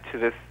 We went to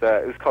this.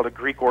 It was called a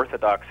Greek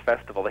Orthodox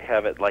festival. They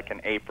have it like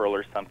in April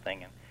or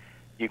something, and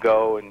you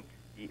go and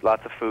eat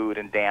lots of food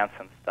and dance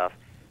and stuff.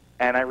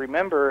 And I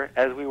remember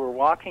as we were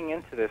walking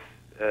into this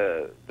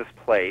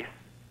place,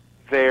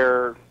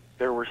 there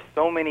were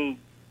so many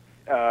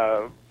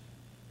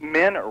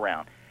men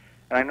around.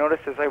 And I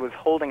noticed as I was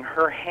holding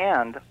her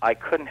hand, I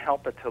couldn't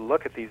help but to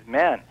look at these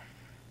men.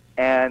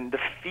 And the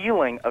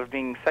feeling of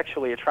being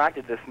sexually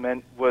attracted to this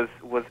man was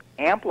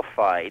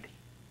amplified,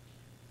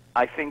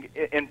 I think,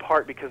 in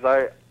part because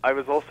I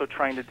was also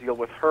trying to deal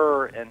with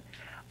her, and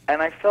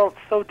I felt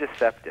so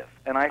deceptive.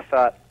 And I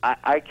thought,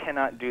 I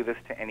cannot do this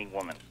to any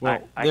woman.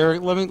 Well,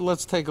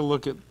 let's take a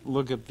look at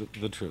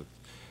the truth.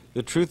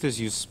 The truth is,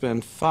 you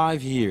spent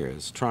 5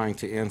 years trying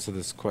to answer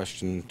this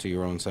question to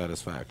your own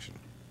satisfaction.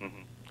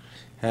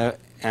 And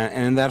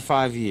in that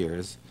 5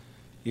 years,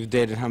 you've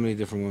dated how many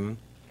different women?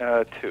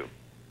 2.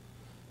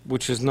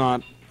 Which is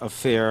not a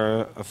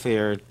fair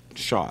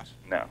shot.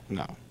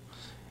 No.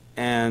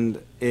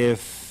 And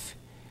if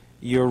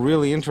you're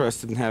really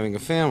interested in having a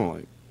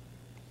family,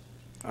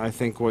 I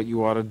think what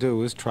you ought to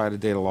do is try to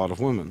date a lot of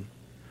women.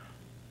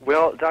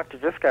 Well, Dr.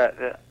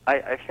 Viscott,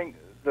 I think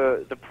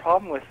the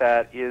problem with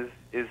that is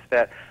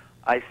that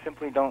I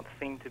simply don't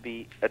seem to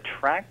be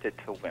attracted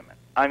to women.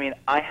 I mean,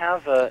 I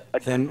have a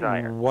Then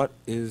desire. what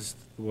is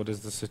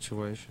the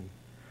situation?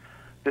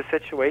 The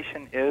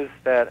situation is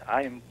that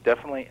I am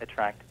definitely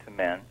attracted to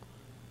men.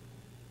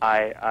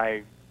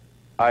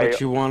 But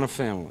you want a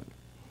family.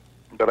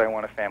 But I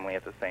want a family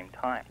at the same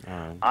time. All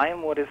right. I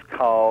am what is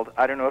called,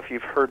 I don't know if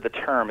you've heard the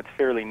term, it's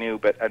fairly new,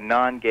 but a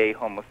non-gay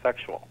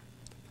homosexual.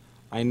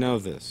 I know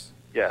this.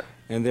 Yes.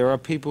 And there are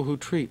people who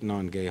treat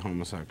non-gay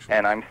homosexuals.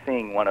 And I'm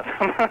seeing one of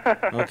them.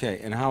 Okay,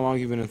 and how long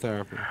have you been in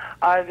therapy?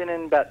 I've been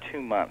in about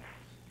 2 months.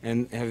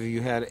 And have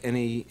you had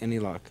any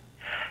luck?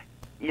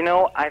 You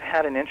know, I've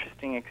had an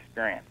interesting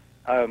experience.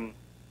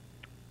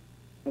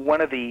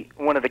 One of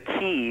the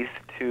keys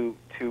to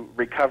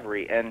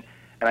recovery, and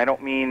I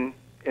don't mean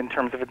in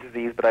terms of a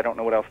disease, but I don't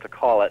know what else to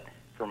call it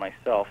for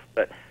myself.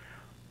 But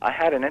I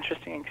had an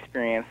interesting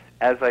experience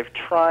as I've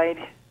tried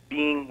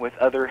being with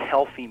other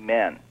healthy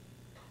men,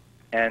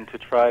 and to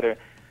try to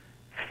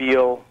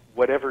feel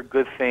whatever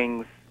good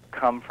things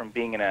come from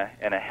being in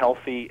a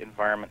healthy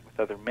environment with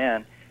other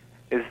men,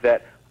 is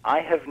that I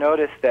have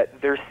noticed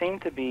that there seem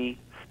to be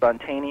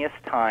spontaneous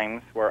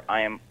times where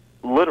I am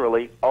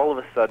literally all of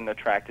a sudden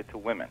attracted to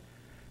women.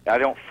 I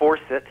don't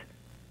force it,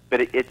 but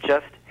it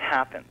just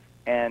happens,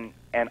 and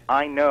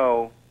I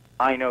know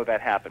that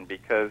happened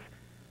because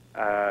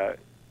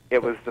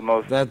it was the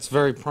most. That's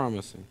very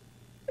promising.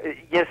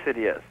 Yes, it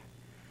is.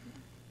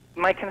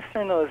 My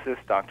concern, though, is this,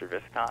 Dr.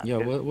 Viscott. Yeah,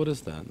 what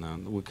is that now?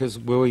 Because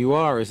where you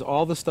are is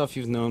all the stuff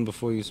you've known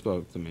before you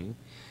spoke to me,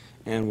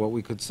 and what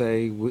we could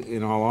say,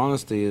 in all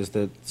honesty, is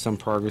that some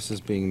progress is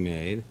being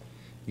made.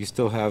 You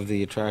still have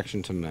the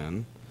attraction to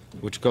men,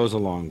 which goes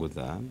along with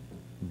that,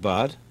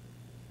 but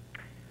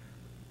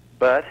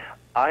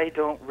I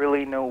don't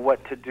really know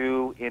what to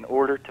do in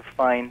order to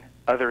find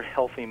other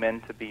healthy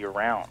men to be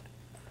around.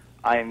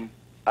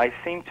 I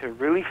seem to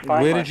really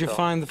find where did you myself-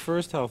 find the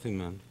first healthy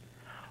men?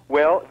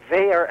 Well,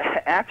 they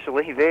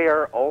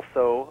are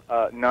also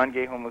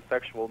non-gay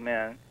homosexual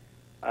men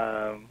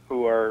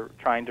who are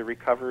trying to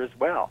recover as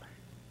well.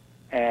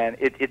 And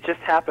it just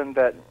happened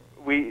that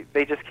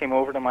they just came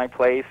over to my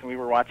place and we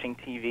were watching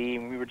TV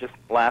and we were just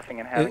laughing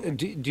and having.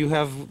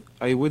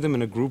 Are you with them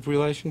in a group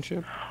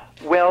relationship?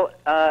 Well,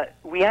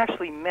 we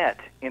actually met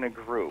in a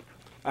group.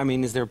 I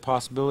mean, is there a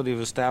possibility of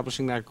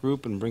establishing that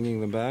group and bringing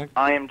them back?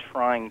 I am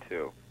trying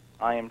to.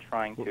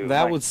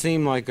 That would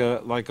seem like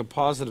a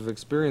positive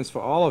experience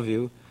for all of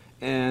you,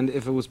 and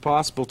if it was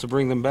possible to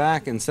bring them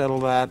back and set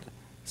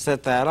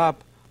that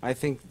up, I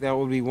think that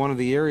would be one of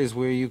the areas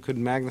where you could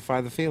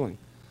magnify the feeling.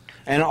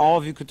 And all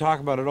of you could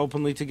talk about it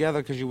openly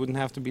together because you wouldn't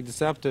have to be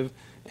deceptive,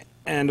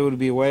 and it would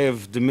be a way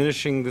of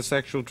diminishing the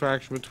sexual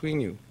attraction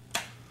between you.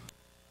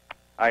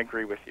 I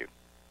agree with you.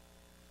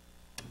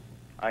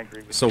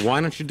 So why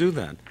don't you do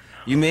that?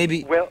 You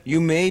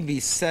may be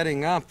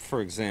setting up, for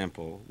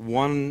example,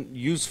 one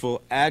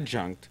useful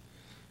adjunct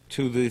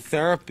to the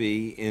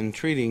therapy in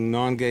treating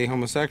non-gay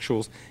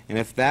homosexuals, and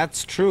if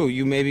that's true,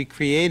 you may be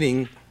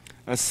creating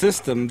a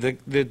system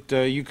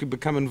that you could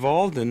become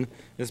involved in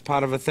as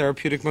part of a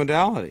therapeutic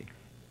modality.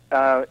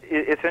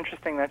 It's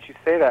interesting that you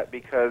say that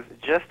because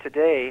just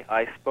today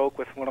I spoke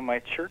with one of my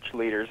church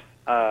leaders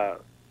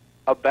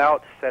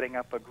about setting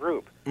up a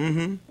group,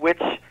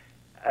 which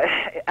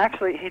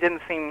actually he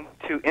didn't seem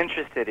too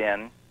interested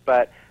in,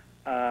 but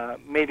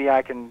maybe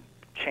I can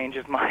change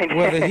his mind.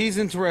 Whether he's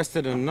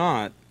interested or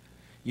not,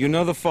 you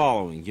know the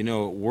following. You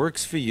know it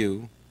works for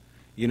you.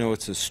 You know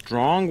it's a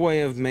strong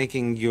way of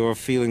making your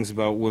feelings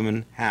about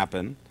women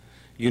happen.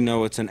 You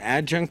know it's an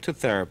adjunct to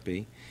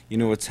therapy. You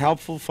know it's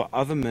helpful for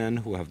other men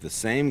who have the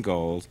same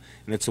goals,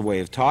 and it's a way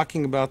of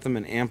talking about them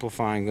and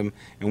amplifying them,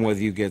 and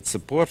whether you get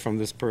support from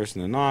this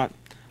person or not,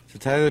 to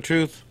tell you the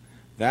truth,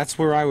 that's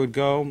where I would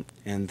go,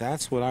 and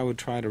that's what I would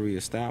try to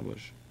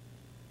reestablish.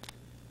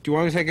 Do you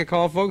want me to take a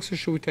call, folks, or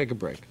should we take a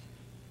break?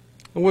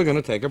 Well, we're going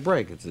to take a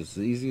break. It's as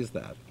easy as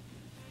that.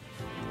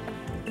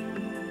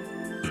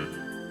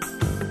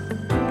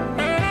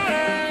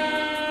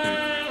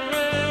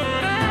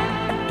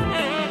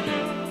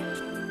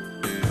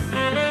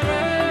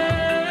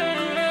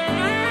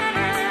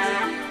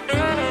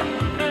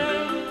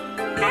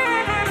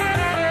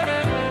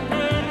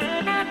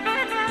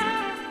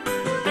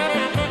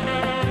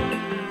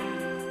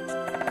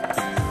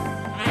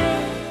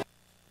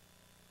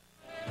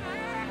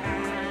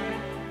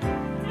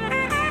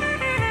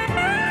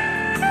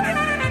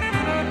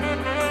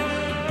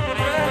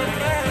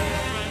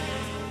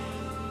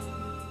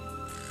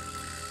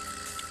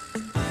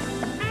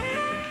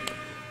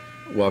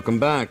 Welcome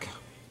back.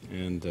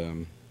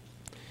 And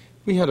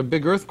we had a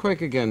big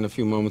earthquake again a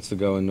few moments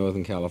ago in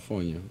Northern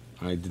California.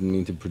 I didn't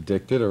mean to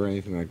predict it or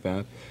anything like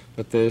that,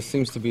 but there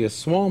seems to be a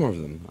swarm of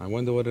them. I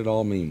wonder what it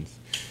all means.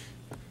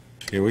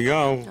 Here we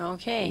go.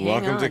 Okay, hang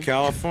Welcome to on.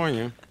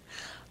 California.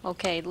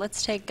 Okay,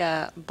 let's take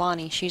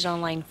Bonnie. She's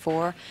on line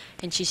 4,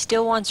 and she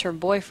still wants her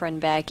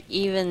boyfriend back,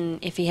 even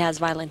if he has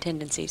violent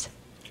tendencies.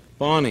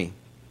 Bonnie.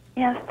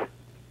 Yes,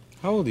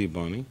 How old are you,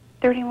 Bonnie?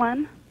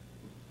 31.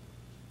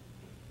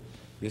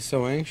 You're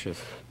so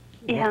anxious.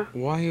 Yeah.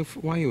 Why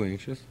are you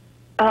anxious?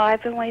 Oh,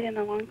 I've been waiting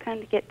a long time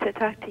to get to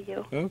talk to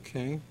you.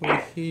 Okay,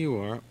 well, here you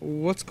are.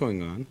 What's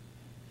going on?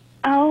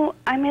 Oh,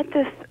 I met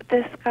this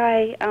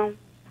guy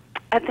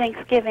at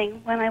Thanksgiving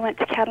when I went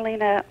to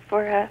Catalina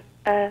for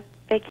a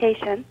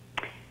vacation,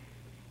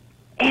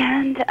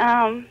 and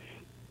I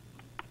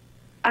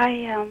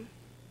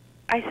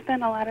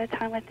spent a lot of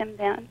time with him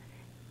then.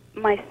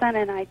 My son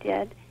and I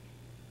did,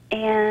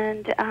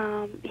 and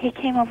he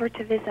came over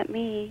to visit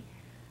me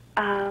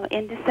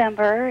in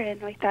December,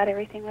 and we thought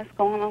everything was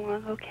going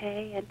along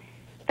okay, and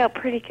felt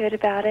pretty good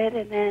about it.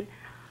 And then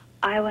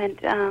I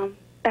went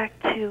back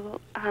to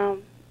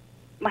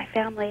my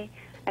family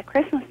at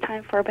Christmas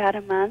time for about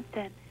a month,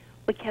 and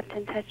we kept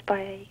in touch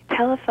by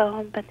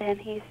telephone. But then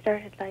he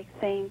started like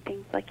saying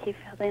things like he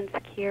felt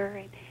insecure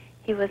and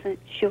he wasn't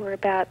sure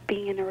about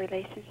being in a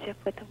relationship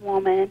with a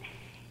woman.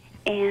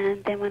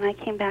 And then when I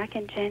came back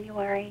in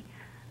January,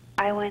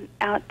 I went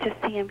out to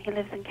see him. He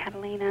lives in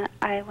Catalina.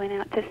 I went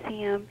out to see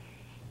him,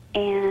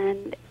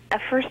 and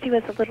at first he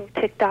was a little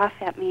ticked off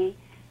at me,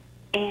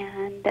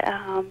 and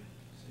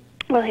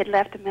well, he'd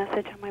left a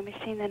message on my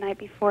machine the night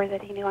before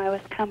that he knew I was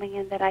coming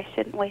and that I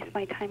shouldn't waste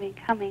my time in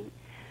coming.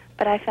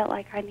 But I felt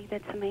like I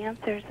needed some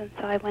answers, and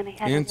so I went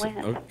ahead and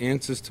went.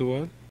 Answers to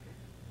what?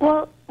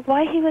 Well,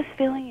 why he was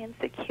feeling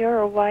insecure,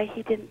 or why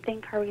he didn't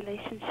think our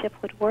relationship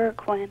would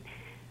work when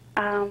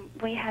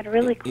we had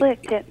really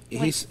clicked.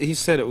 He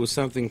said it was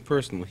something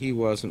personal. He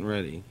wasn't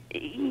ready.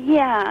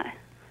 Yeah.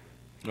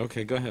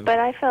 Okay, go ahead. But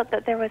I felt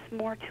that there was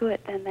more to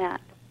it than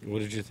that. What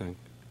did you think?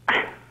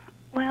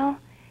 Well,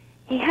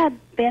 he had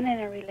been in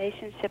a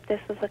relationship, this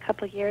was a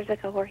couple of years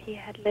ago, where he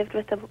had lived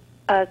with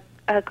a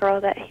girl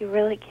that he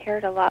really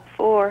cared a lot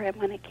for, and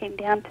when it came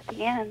down to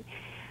the end,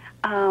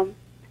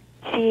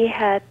 she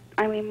had,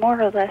 I mean, more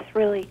or less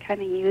really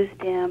kind of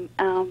used him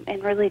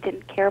and really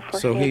didn't care for him.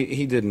 So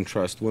he didn't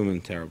trust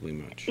women terribly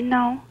much?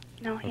 No,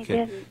 he okay.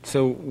 didn't.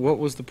 So what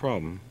was the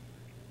problem?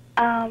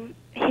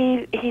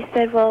 He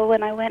said, well,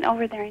 when I went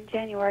over there in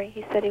January,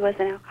 he said he was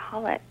an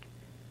alcoholic.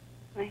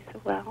 And I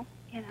said, well,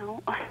 you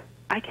know,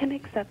 I can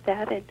accept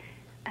that,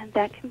 and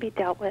that can be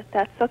dealt with.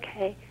 That's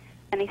okay.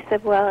 And he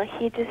said, well,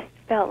 he just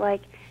felt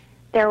like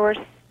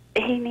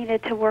he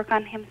needed to work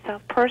on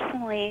himself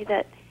personally,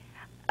 that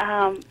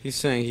he's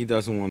saying he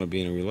doesn't want to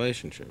be in a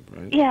relationship,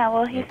 right? Yeah,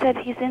 well, he said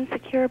he's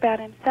insecure about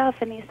himself,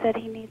 and he said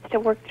he needs to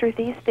work through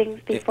these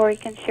things before he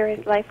can share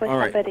his life with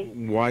somebody.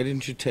 Why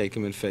didn't you take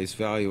him at face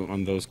value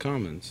on those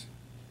comments?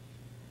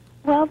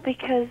 Well,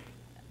 because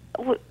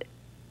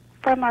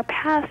from our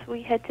past,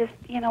 we had just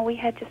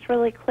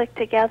really clicked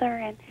together,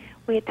 and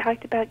we had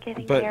talked about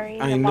getting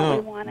married and what we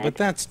wanted. But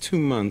that's 2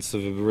 months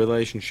of a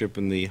relationship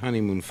in the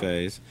honeymoon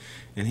phase,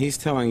 and he's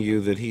telling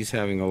you that he's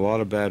having a lot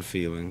of bad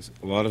feelings,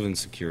 a lot of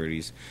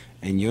insecurities,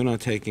 and you're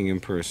not taking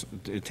him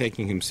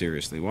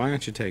seriously. Why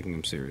aren't you taking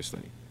him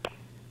seriously?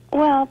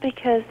 Well,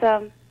 because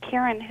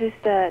Karen, who's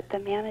the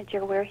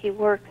manager where he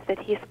works, that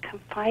he's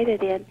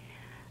confided in,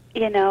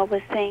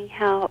 was saying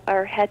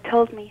had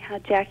told me how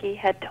Jackie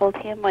had told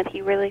him what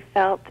he really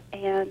felt,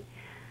 and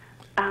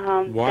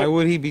why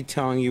would he be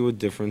telling you a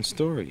different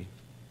story?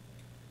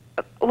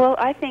 Well,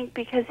 I think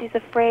because he's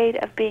afraid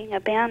of being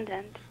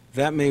abandoned.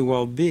 That may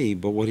well be,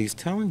 but what he's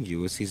telling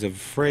you is he's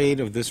afraid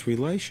of this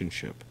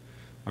relationship.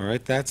 All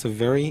right? That's a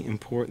very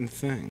important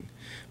thing.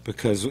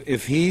 Because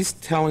if he's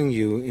telling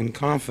you in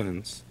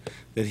confidence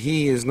that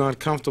he is not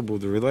comfortable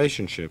with the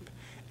relationship,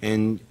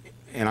 and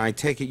I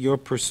take it you're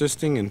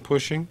persisting and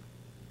pushing,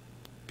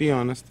 be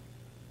honest.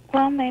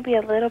 Well, maybe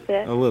a little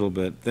bit. A little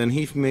bit. Then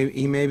he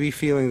may be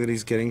feeling that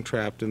he's getting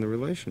trapped in the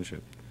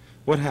relationship.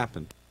 What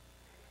happened?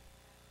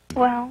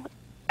 Well,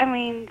 I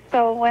mean,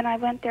 so when I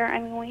went there, I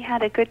mean, we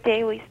had a good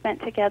day we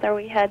spent together.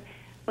 We had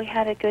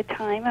a good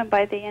time, and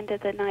by the end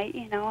of the night,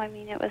 I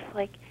mean, it was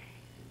like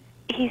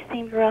he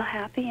seemed real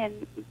happy,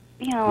 and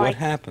what like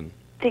happened?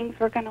 Things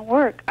were going to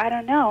work. I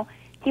don't know.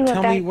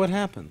 Tell me what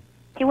happened.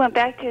 He went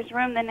back to his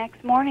room the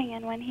next morning,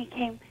 and when he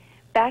came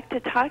back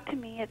to talk to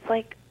me, it's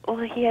like, well,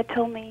 he had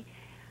told me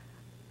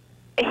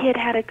he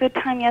had a good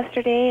time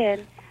yesterday,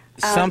 and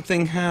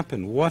something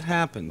happened. What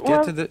happened?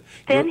 Well,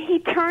 then he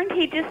turned.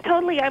 He just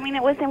totally. I mean,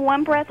 it was in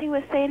one breath he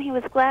was saying he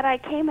was glad I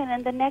came, and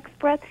in the next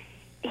breath,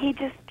 he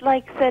just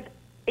like said,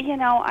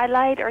 I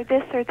lied or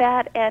this or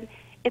that, and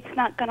it's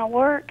not going to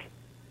work,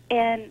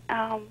 and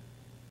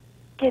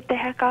get the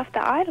heck off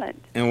the island.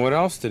 And what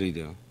else did he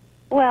do?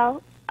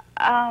 Well,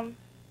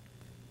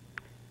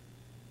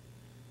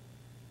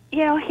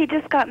 he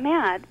just got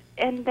mad,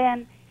 and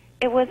then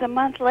it was a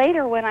month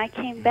later when I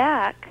came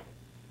back,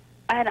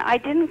 and I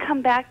didn't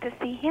come back to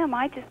see him.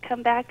 I just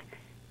come back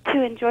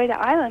to enjoy the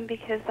island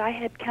because I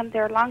had come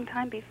there a long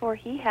time before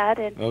he had,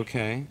 and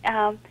okay.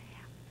 I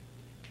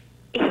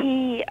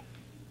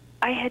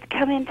had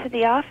come into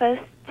the office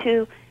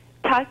to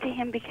talk to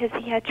him because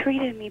he had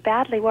treated me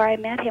badly. Where I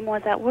met him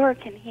was at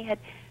work, and he had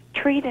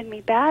treated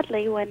me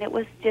badly when it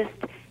was just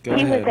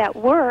he was at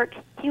work.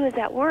 He was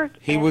at work.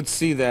 He would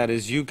see that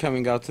as you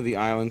coming out to the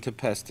island to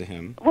pester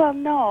him. Well,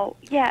 no,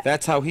 yeah.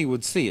 That's how he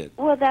would see it.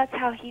 Well, that's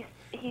how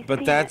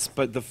but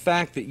but the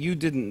fact that you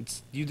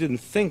didn't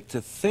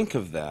think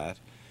of that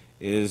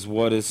is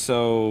what is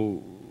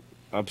so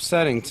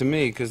upsetting to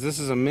me, because this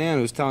is a man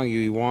who's telling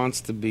you he wants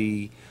to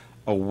be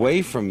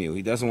away from you.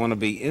 He doesn't want to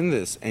be in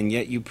this, and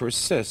yet you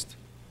persist.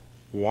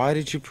 Why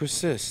did you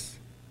persist?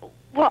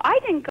 Well, I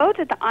didn't go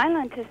to the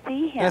island to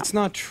see him. That's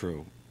not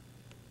true.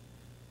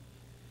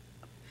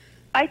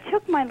 I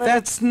took my little...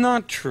 That's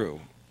not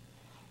true.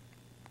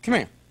 Come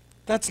here.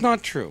 That's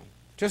not true.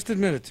 Just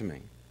admit it to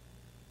me.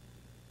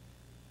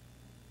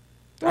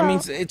 I mean,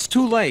 it's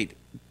too late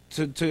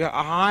to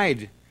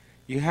hide.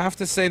 You have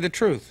to say the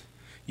truth.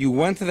 You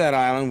went to that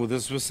island with a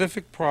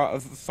specific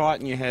thought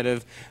in your head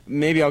of,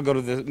 maybe I'll go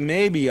to this,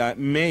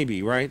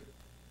 maybe, right?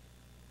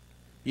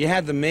 You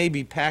had the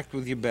maybe packed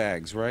with your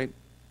bags, right?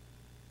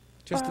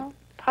 Just well,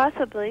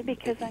 possibly,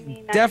 because, I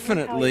mean...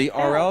 Definitely, I knew how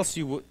he or felt. else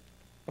you would...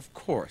 Of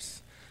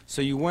course.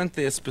 So you went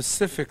there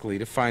specifically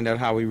to find out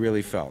how he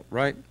really felt,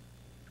 right?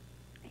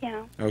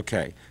 Yeah.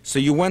 Okay. So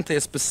you went there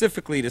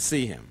specifically to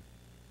see him,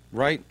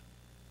 right?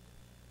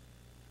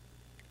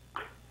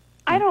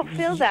 I don't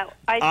feel that.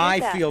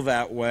 I feel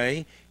that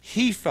way.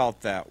 He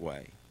felt that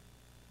way.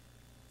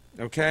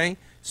 Okay?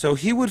 So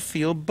he would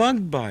feel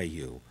bugged by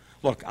you.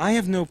 Look, I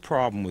have no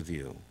problem with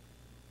you.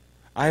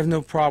 I have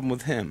no problem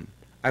with him.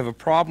 I have a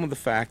problem with the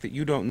fact that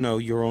you don't know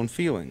your own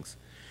feelings.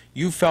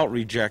 You felt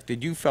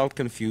rejected, you felt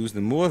confused,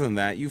 and more than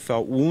that, you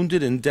felt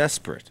wounded and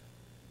desperate.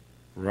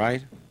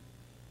 Right?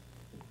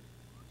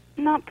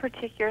 Not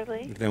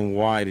particularly. Then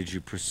why did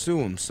you pursue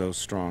him so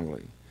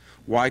strongly?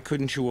 Why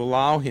couldn't you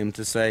allow him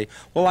to say,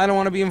 well, I don't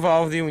want to be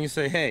involved with you, and you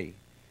say, hey,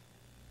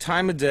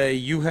 time of day,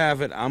 you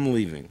have it, I'm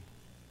leaving.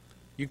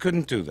 You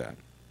couldn't do that.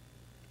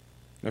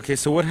 Okay,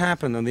 so what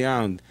happened on the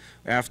island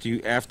after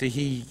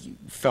he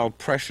felt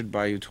pressured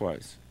by you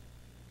twice?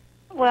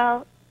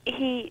 Well,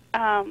 he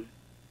got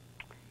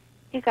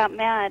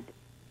mad.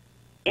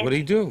 What did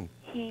he do?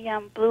 He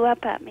blew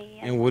up at me.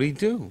 And what did he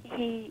do?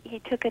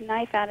 He took a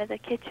knife out of the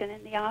kitchen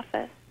in the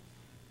office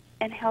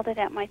and held it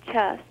at my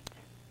chest.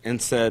 And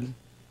said?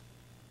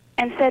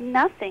 And said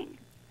nothing.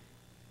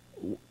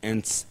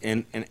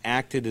 And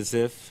acted as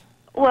if?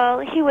 Well,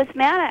 he was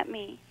mad at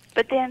me,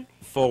 but then...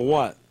 For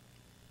what?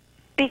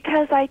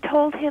 Because I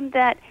told him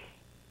that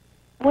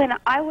when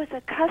I was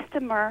a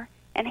customer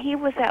and he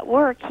was at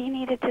work, he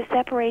needed to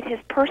separate his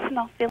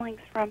personal feelings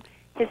from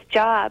his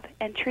job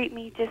and treat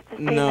me just the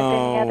same as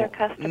any other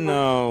customer.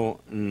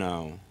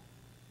 No.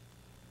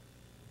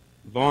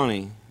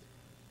 Bonnie,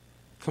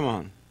 come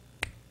on.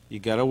 You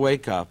gotta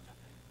wake up.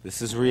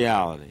 This is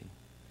reality.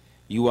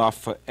 You are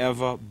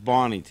forever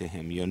Bonnie to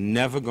him. You're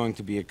never going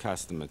to be a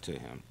customer to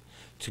him.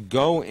 To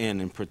go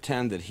in and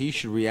pretend that he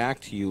should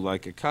react to you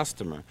like a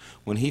customer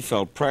when he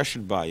felt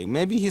pressured by you.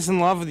 Maybe he's in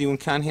love with you and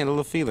can't handle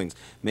the feelings.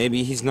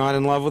 Maybe he's not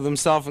in love with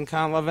himself and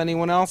can't love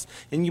anyone else,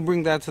 and you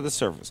bring that to the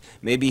surface.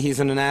 Maybe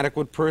he's an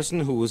inadequate person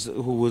who was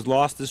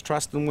lost his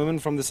trust in women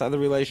from this other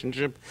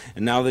relationship,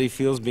 and now that he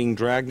feels being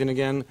dragged in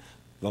again,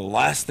 the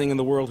last thing in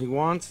the world he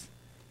wants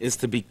is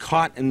to be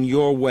caught in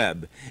your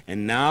web.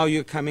 And now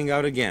you're coming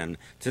out again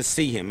to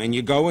see him, and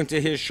you go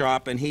into his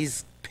shop and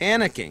he's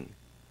panicking.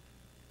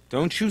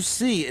 Don't you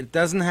see? It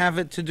doesn't have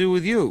it to do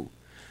with you.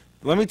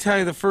 Let me tell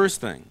you the first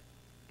thing.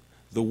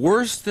 The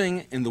worst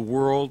thing in the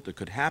world that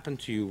could happen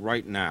to you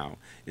right now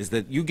is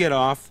that you get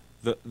off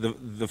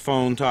the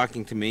phone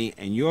talking to me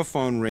and your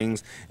phone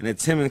rings and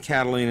it's him and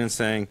Catalina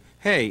saying,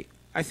 hey,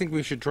 I think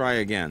we should try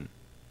again.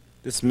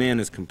 This man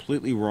is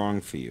completely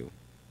wrong for you.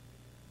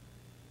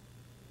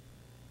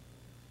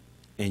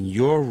 And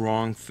you're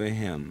wrong for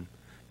him,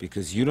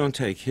 because you don't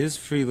take his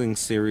feelings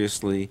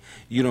seriously,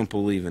 you don't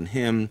believe in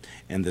him,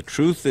 and the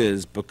truth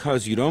is,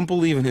 because you don't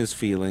believe in his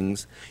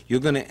feelings, you're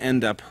going to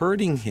end up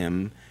hurting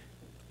him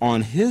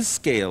on his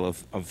scale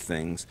of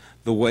things,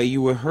 the way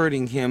you were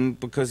hurting him,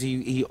 because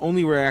he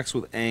only reacts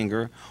with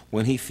anger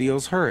when he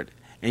feels hurt,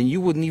 and you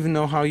wouldn't even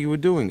know how you were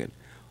doing it.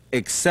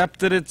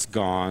 Accept that it's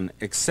gone,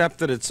 accept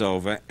that it's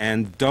over,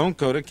 and don't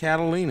go to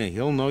Catalina.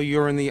 He'll know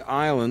you're in the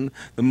island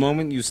the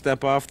moment you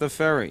step off the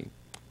ferry.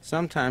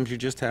 Sometimes you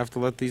just have to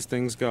let these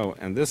things go,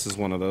 and this is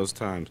one of those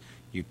times.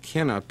 You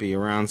cannot be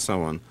around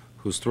someone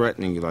who's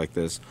threatening you like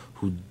this,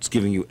 who's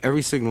giving you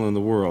every signal in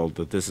the world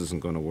that this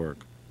isn't going to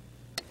work.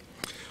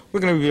 We're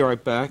going to be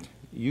right back.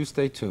 You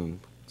stay tuned.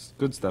 It's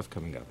good stuff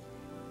coming up.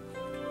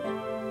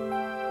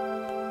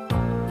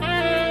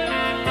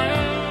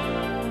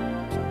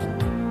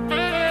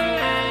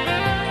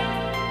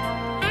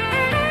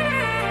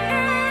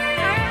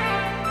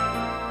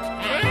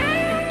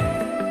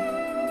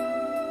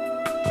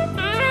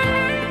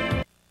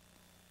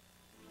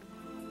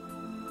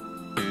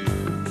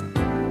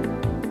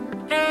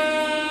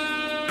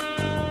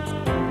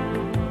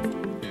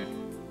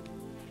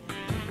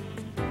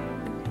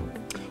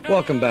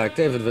 Welcome back,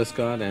 David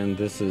Viscott, and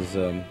this is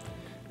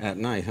at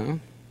night, huh?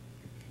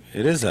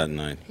 It is at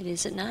night. It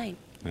is at night.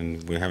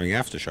 And we're having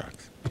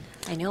aftershocks.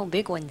 I know,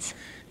 big ones.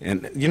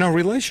 And, you know,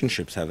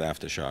 relationships have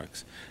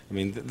aftershocks. I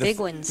mean, Big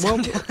ones. Well,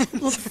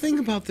 the thing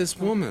about this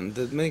woman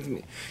that makes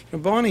me...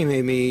 Bonnie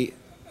made me...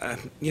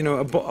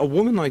 a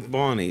woman like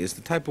Bonnie is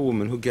the type of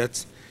woman who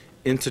gets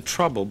into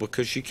trouble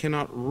because she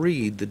cannot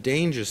read the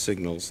danger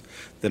signals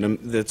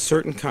that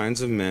certain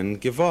kinds of men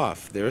give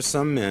off. There are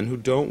some men who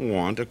don't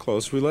want a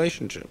close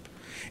relationship.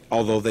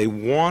 Although they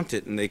want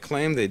it and they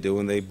claim they do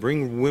and they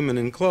bring women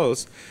in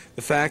close,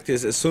 the fact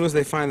is, as soon as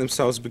they find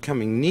themselves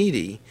becoming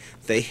needy,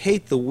 they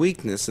hate the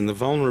weakness and the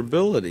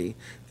vulnerability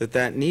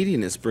that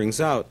neediness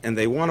brings out, and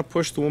they want to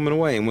push the woman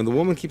away. And when the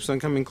woman keeps on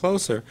coming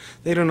closer,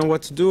 they don't know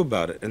what to do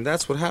about it. And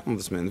that's what happened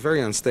with this man.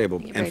 Very unstable.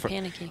 Very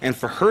panicky. And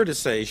for her to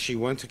say she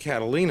went to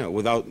Catalina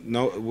without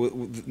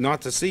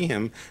not to see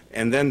him,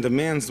 and then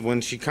demands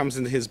when she comes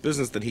into his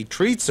business that he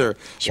treats her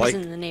She like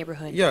was in the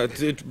neighborhood. yeah,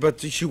 but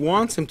she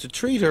wants him to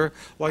treat her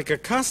like a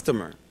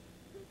customer.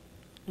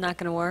 Not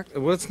going to work.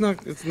 Well, it's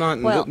not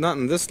Well, not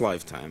in this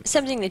lifetime.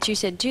 Something that you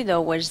said too,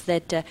 though, was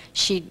that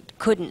she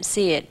couldn't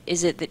see it.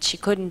 Is it that she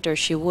couldn't or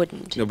she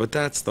wouldn't? No, but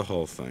that's the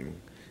whole thing.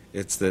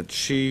 It's that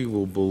she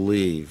will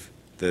believe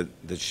that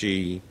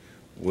she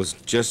was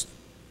just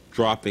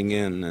dropping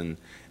in,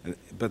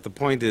 but the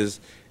point is,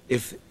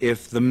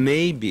 if the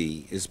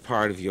maybe is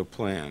part of your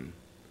plan,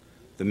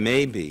 the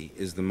maybe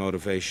is the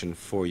motivation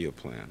for your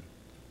plan.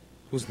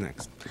 Who's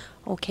next?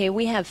 Okay,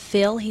 we have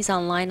Phil. He's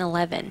on line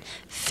 11.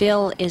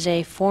 Phil is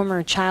a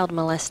former child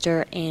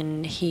molester,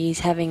 and he's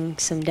having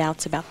some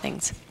doubts about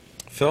things.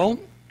 Phil?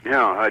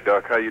 Yeah, hi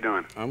Doc, how you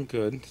doing? I'm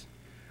good.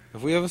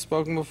 Have we ever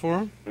spoken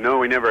before? No,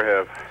 we never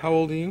have. How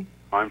old are you?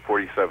 I'm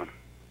 47.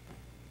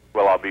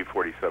 Well, I'll be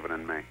 47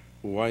 in May.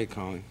 Why are you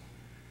calling?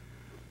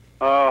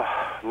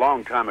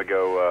 Long time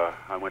ago,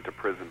 I went to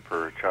prison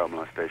for child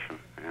molestation,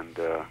 and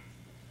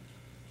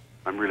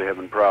I'm really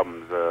having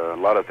problems. A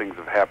lot of things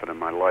have happened in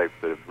my life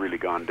that have really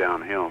gone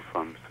downhill, so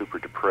I'm super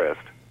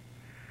depressed.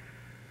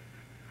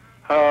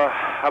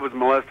 I was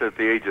molested at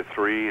the age of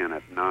 3 and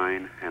at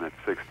 9 and at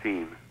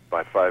 16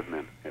 by 5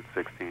 men at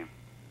 16.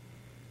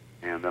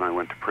 And then I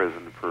went to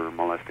prison for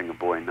molesting a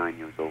boy 9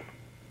 years old.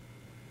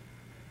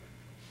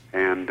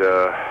 And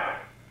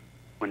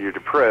when you're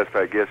depressed,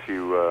 I guess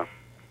you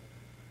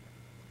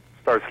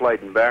start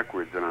sliding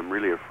backwards, and I'm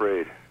really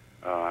afraid.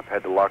 I've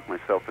had to lock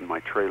myself in my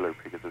trailer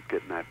because it's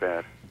getting that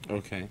bad.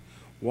 Okay.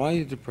 Why are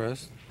you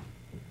depressed?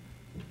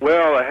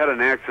 Well, I had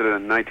an accident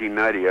in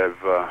 1990.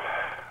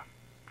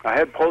 I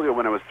had polio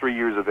when I was 3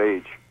 years of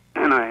age,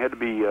 and I had to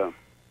be,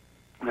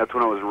 that's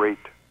when I was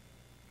raped,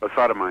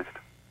 sodomized.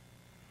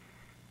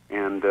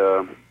 And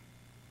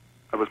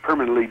I was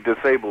permanently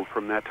disabled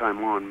from that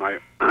time on. I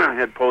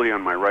had polio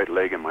on my right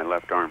leg and my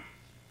left arm.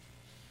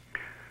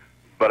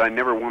 But I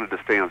never wanted to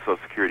stay on Social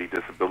Security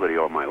disability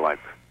all my life.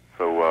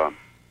 So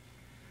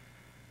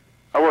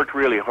I worked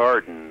really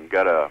hard and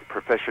got a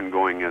profession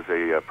going as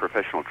a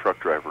professional truck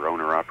driver,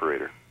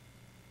 owner-operator.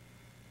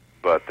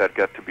 But that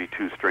got to be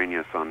too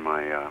strenuous on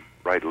my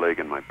right leg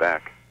and my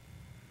back.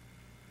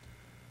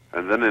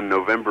 And then in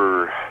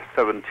November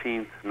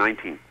 19th,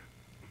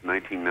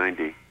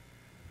 1990,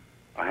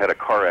 I had a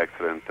car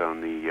accident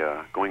on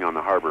going on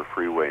the Harbor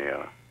Freeway,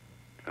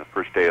 the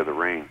first day of the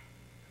rain.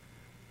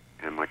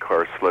 And my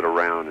car slid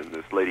around, and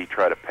this lady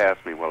tried to pass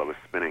me while I was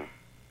spinning.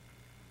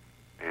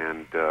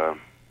 And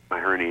my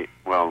hernia,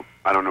 well,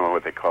 I don't know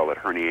what they call it,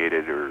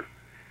 herniated or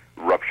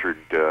ruptured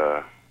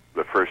the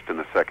first and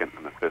the second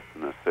and the fifth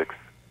and the sixth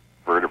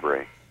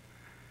vertebrae.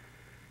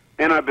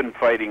 And I've been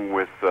fighting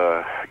with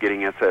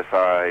getting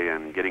SSI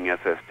and getting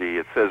SSD.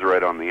 It says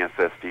right on the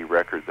SSD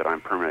record that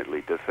I'm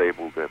permanently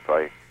disabled. If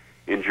I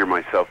injure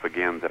myself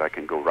again, that I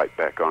can go right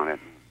back on it.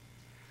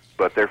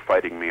 But they're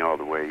fighting me all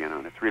the way,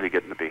 and it's really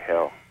getting to be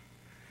hell.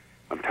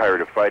 I'm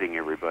tired of fighting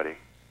everybody.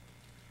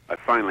 I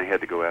finally had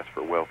to go ask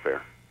for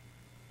welfare.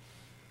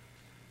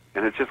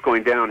 And it's just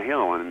going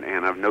downhill, and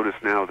I've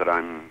noticed now that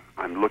I'm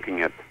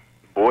looking at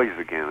boys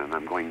again, and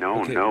I'm going,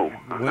 no, Okay. no.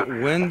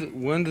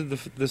 When did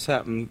this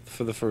happen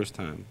for the first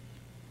time?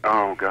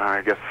 Oh God,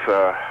 I guess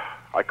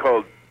I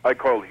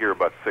called here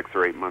about 6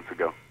 or 8 months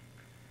ago,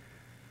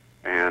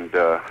 and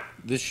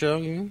This show,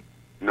 you mean?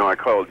 no, I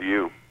called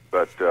you,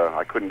 but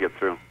I couldn't get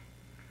through,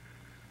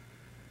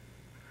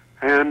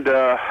 and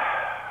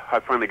I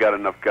finally got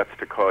enough guts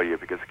to call you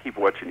because I keep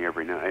watching you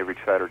every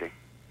Saturday,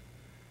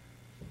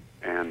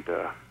 and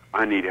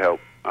I need help.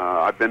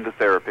 I've been to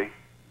therapy,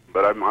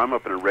 but I'm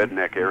up in a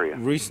redneck area.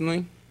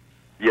 Recently?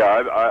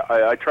 Yeah,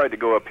 I tried to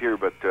go up here,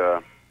 but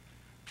the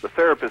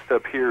therapist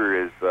up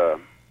here is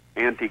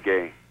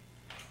anti-gay.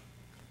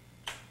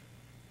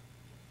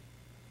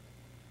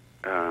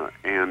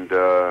 And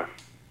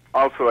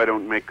also I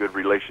don't make good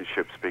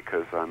relationships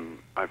because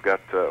I've got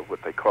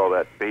what they call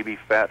that baby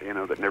fat,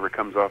 that never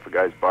comes off a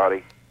guy's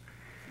body.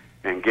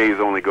 And gays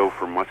only go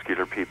for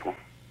muscular people.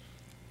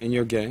 And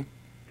you're gay?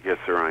 Yes,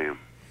 sir, I am.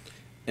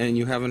 And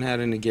you haven't had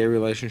any gay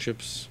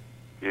relationships?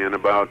 In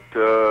about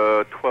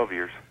 12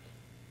 years.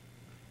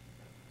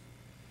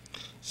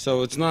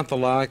 So it's not the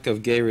lack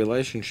of gay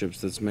relationships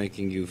that's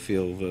making you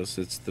feel this,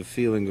 it's the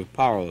feeling of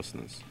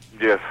powerlessness.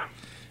 Yes.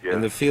 Yes.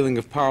 And the feeling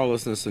of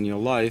powerlessness in your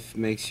life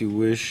makes you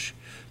wish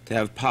to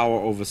have power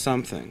over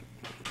something.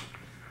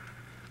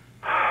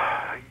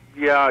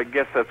 Yeah, I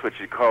guess that's what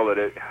you'd call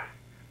it.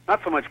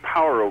 Not so much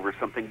power over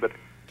something, but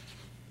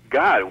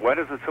God, why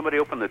doesn't somebody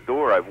open the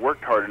door? I've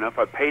worked hard enough.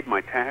 I've paid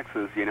my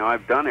taxes. You know,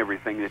 I've done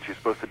everything that you're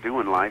supposed to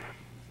do in life.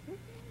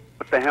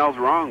 What the hell's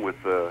wrong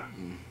with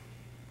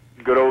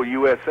good old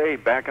USA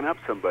backing up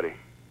somebody?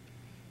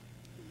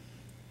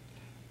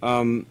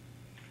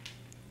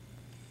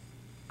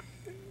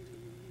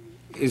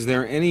 Is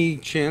there any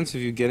chance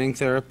of you getting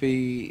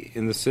therapy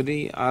in the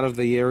city out of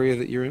the area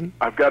that you're in?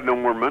 I've got no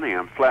more money.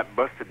 I'm flat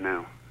busted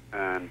now,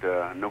 and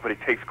nobody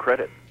takes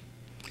credit.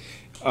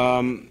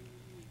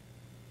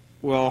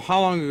 Well, how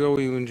long ago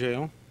were you in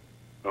jail?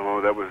 Oh,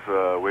 that was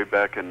way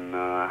back in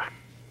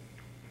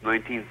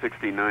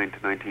 1969 to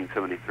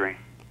 1973.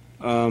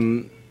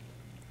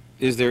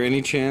 Is there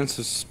any chance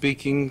of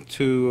speaking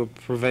to a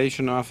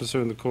probation officer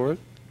in the court?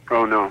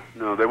 Oh, no.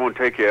 No, they won't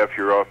take you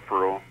after you're off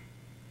parole.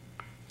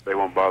 They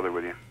won't bother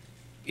with you.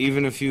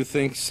 Even if you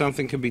think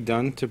something can be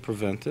done to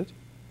prevent it?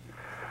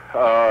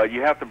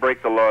 You have to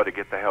break the law to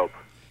get the help.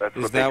 That's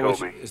what they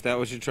told me. Is that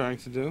what you're trying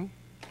to do?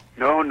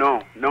 No,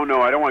 no. No,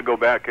 no, I don't want to go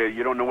back.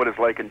 You don't know what it's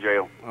like in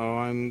jail. Oh,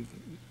 I'm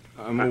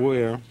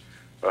aware.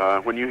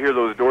 When you hear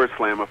those doors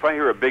slam, if I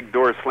hear a big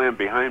door slam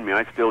behind me,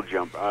 I still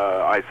jump.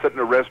 I sit in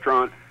a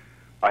restaurant.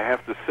 I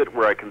have to sit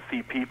where I can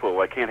see people.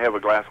 I can't have a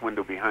glass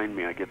window behind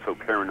me. I get so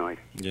paranoid.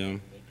 Yeah.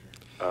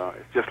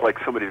 It's just like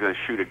somebody's going to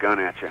shoot a gun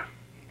at you.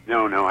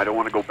 No, no, I don't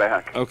want to go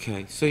back.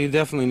 Okay, so you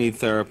definitely need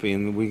therapy,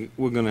 and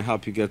we're going to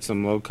help you get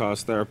some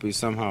low-cost therapy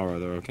somehow or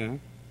other, okay?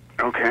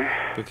 Okay.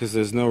 Because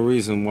there's no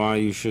reason why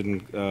you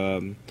shouldn't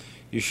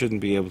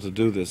be able to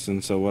do this.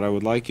 And so what I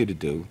would like you to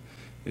do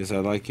is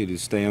I'd like you to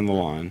stay on the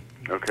line.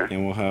 Okay.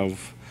 And we'll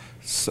have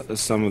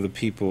some of the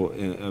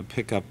people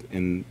pick up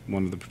in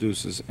one of the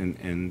producers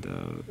and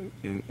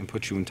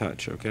put you in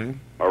touch, okay?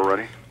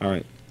 Alrighty. All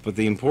right. But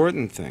the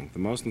important thing, the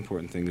most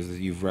important thing is that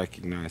you've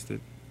recognized it.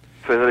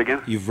 Say that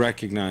again? You've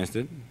recognized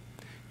it.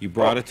 You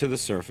brought it to the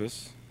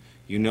surface.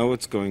 You know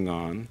what's going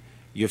on.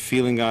 You're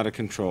feeling out of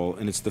control,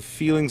 and it's the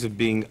feelings of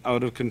being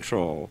out of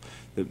control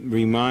that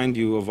remind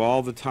you of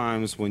all the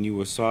times when you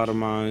were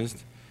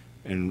sodomized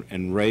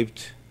and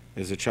raped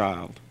as a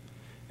child.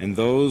 And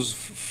those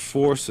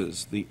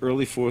forces, the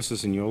early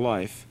forces in your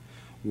life,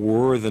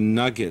 were the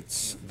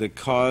nuggets that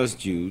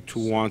caused you to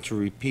want to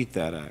repeat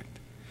that act.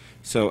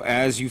 So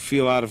as you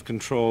feel out of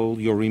control,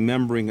 you're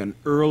remembering an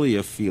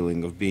earlier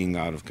feeling of being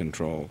out of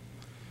control.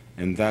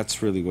 And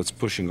that's really what's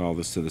pushing all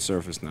this to the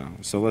surface now.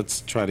 So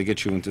let's try to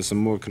get you into some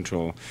more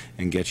control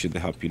and get you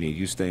the help you need.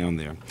 You stay on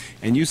there.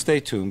 And you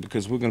stay tuned,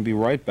 because we're going to be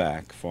right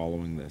back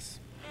following this.